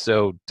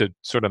 So to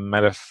sort of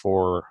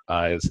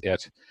metaphorize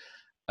it,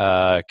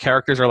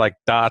 characters are like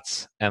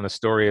dots and the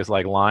story is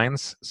like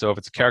lines. So if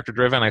it's character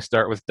driven, I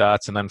start with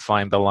dots and then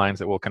find the lines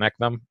that will connect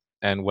them.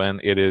 And when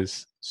it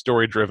is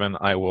story driven,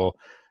 I will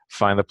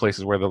find the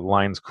places where the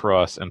lines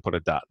cross and put a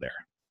dot there.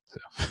 So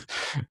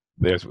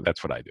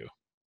that's what I do.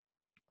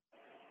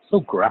 So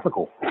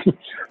graphical.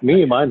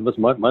 Me, mine was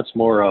much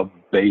more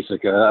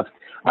basic.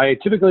 I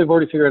typically have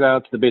already figured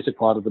out the basic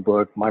plot of the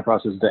book. My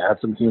process is to add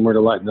some humor to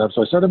lighten it up.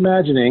 So I start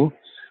imagining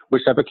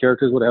which type of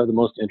characters would have the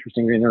most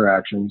interesting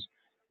interactions.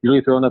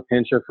 Usually throw in a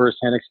pinch of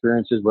first-hand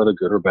experiences, whether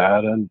good or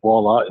bad, and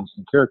voila,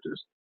 instant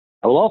characters.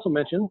 I will also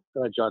mention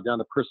that I jot down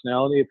the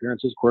personality,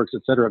 appearances, quirks,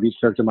 etc. of each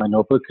character in my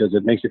notebook because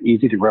it makes it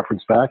easy to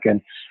reference back.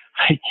 And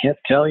I can't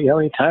tell you how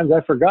many times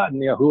I've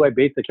forgotten, who I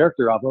based the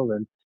character off of,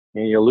 and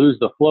you lose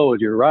the flow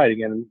as you're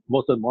writing. And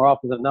more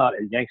often than not,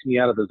 it yanks me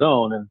out of the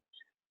zone, and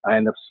I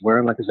end up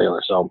swearing like a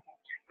sailor. So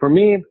for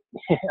me,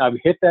 I've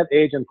hit that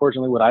age,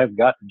 unfortunately, when I've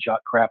got to jot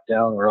crap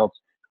down, or else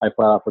I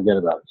flat out forget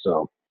about it.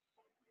 So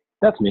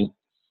that's me.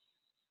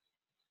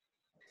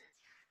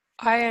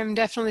 I am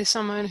definitely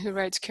someone who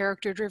writes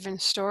character-driven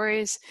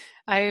stories.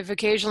 I've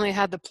occasionally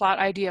had the plot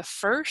idea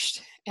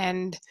first,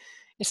 and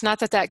it's not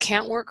that that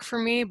can't work for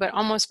me, but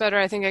almost better.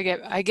 I think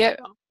I get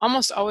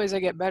almost always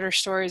I get better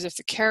stories if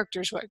the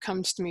character is what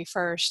comes to me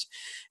first,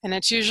 and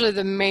it's usually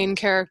the main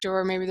character,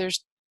 or maybe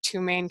there's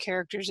two main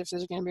characters if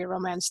there's going to be a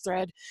romance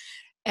thread.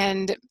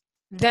 And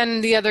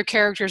then the other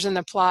characters in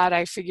the plot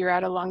I figure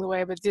out along the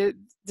way, but the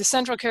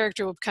central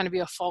character will kind of be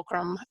a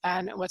fulcrum,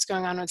 and what's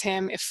going on with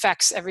him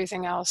affects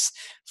everything else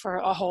for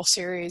a whole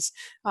series.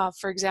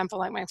 For example,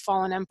 like my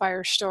Fallen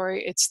Empire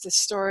story, it's the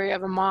story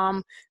of a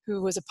mom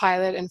who was a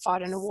pilot and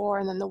fought in a war,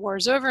 and then the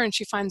war's over and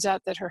she finds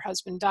out that her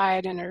husband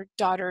died and her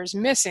daughter is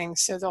missing.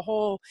 So the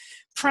whole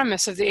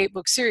premise of the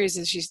 8-book series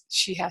is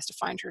she has to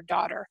find her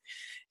daughter.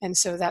 And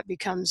so that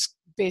becomes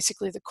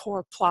basically the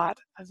core plot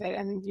of it.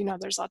 And,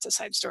 there's lots of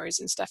side stories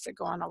and stuff that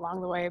go on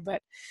along the way.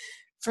 But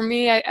for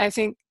me, I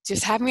think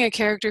just having a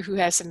character who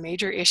has some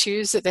major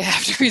issues that they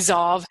have to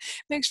resolve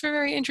makes for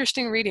very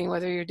interesting reading,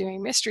 whether you're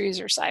doing mysteries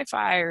or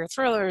sci-fi or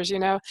thrillers.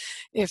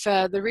 If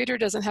the reader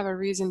doesn't have a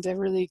reason to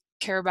really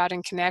care about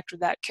and connect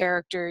with that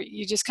character,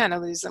 you just kind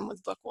of lose them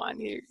with book one.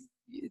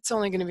 It's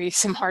only going to be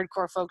some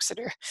hardcore folks that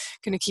are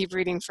going to keep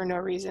reading for no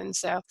reason.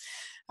 So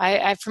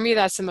for me,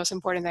 that's the most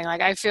important thing.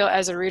 Like, I feel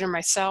as a reader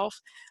myself,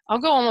 I'll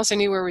go almost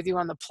anywhere with you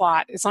on the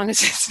plot, as long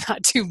as it's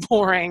not too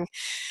boring,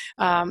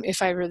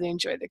 if I really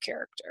enjoy the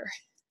character.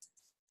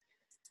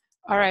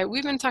 All right,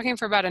 we've been talking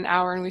for about an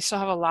hour and we still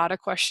have a lot of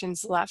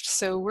questions left.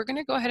 So we're going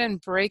to go ahead and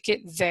break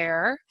it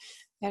there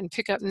and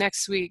pick up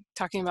next week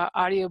talking about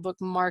audiobook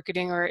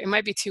marketing, or it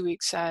might be 2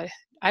 weeks.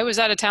 I was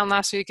out of town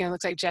last week, and it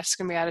looks like Jeff's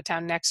going to be out of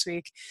town next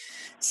week.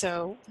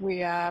 So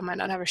we might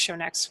not have a show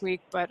next week,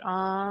 but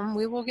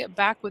we will get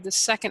back with the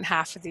second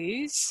half of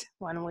these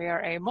when we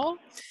are able.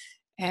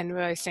 And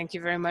I thank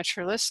you very much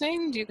for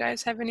listening. Do you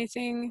guys have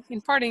anything in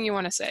parting you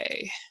want to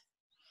say?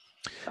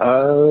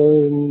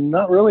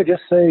 Not really.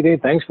 Just say,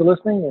 Dave, thanks for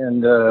listening,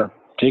 and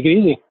take it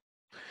easy.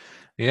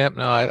 Yep.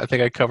 No, I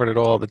think I covered it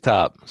all at the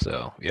top.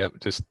 So, yep.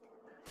 Just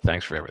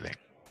thanks for everything.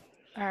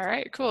 All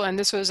right, cool. And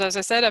this was, as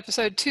I said,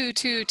 episode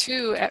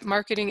 222 at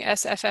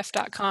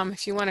marketingsff.com.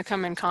 If you want to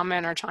come and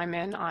comment or chime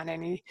in on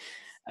any,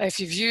 if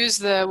you've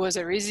used was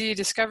it Reezy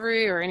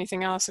Discovery or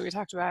anything else that we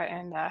talked about,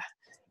 and want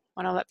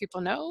to let people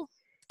know,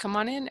 come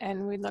on in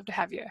and we'd love to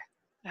have you.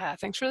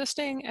 Thanks for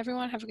listening,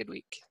 everyone. Have a good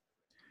week.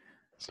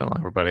 So long,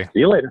 everybody.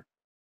 See you later.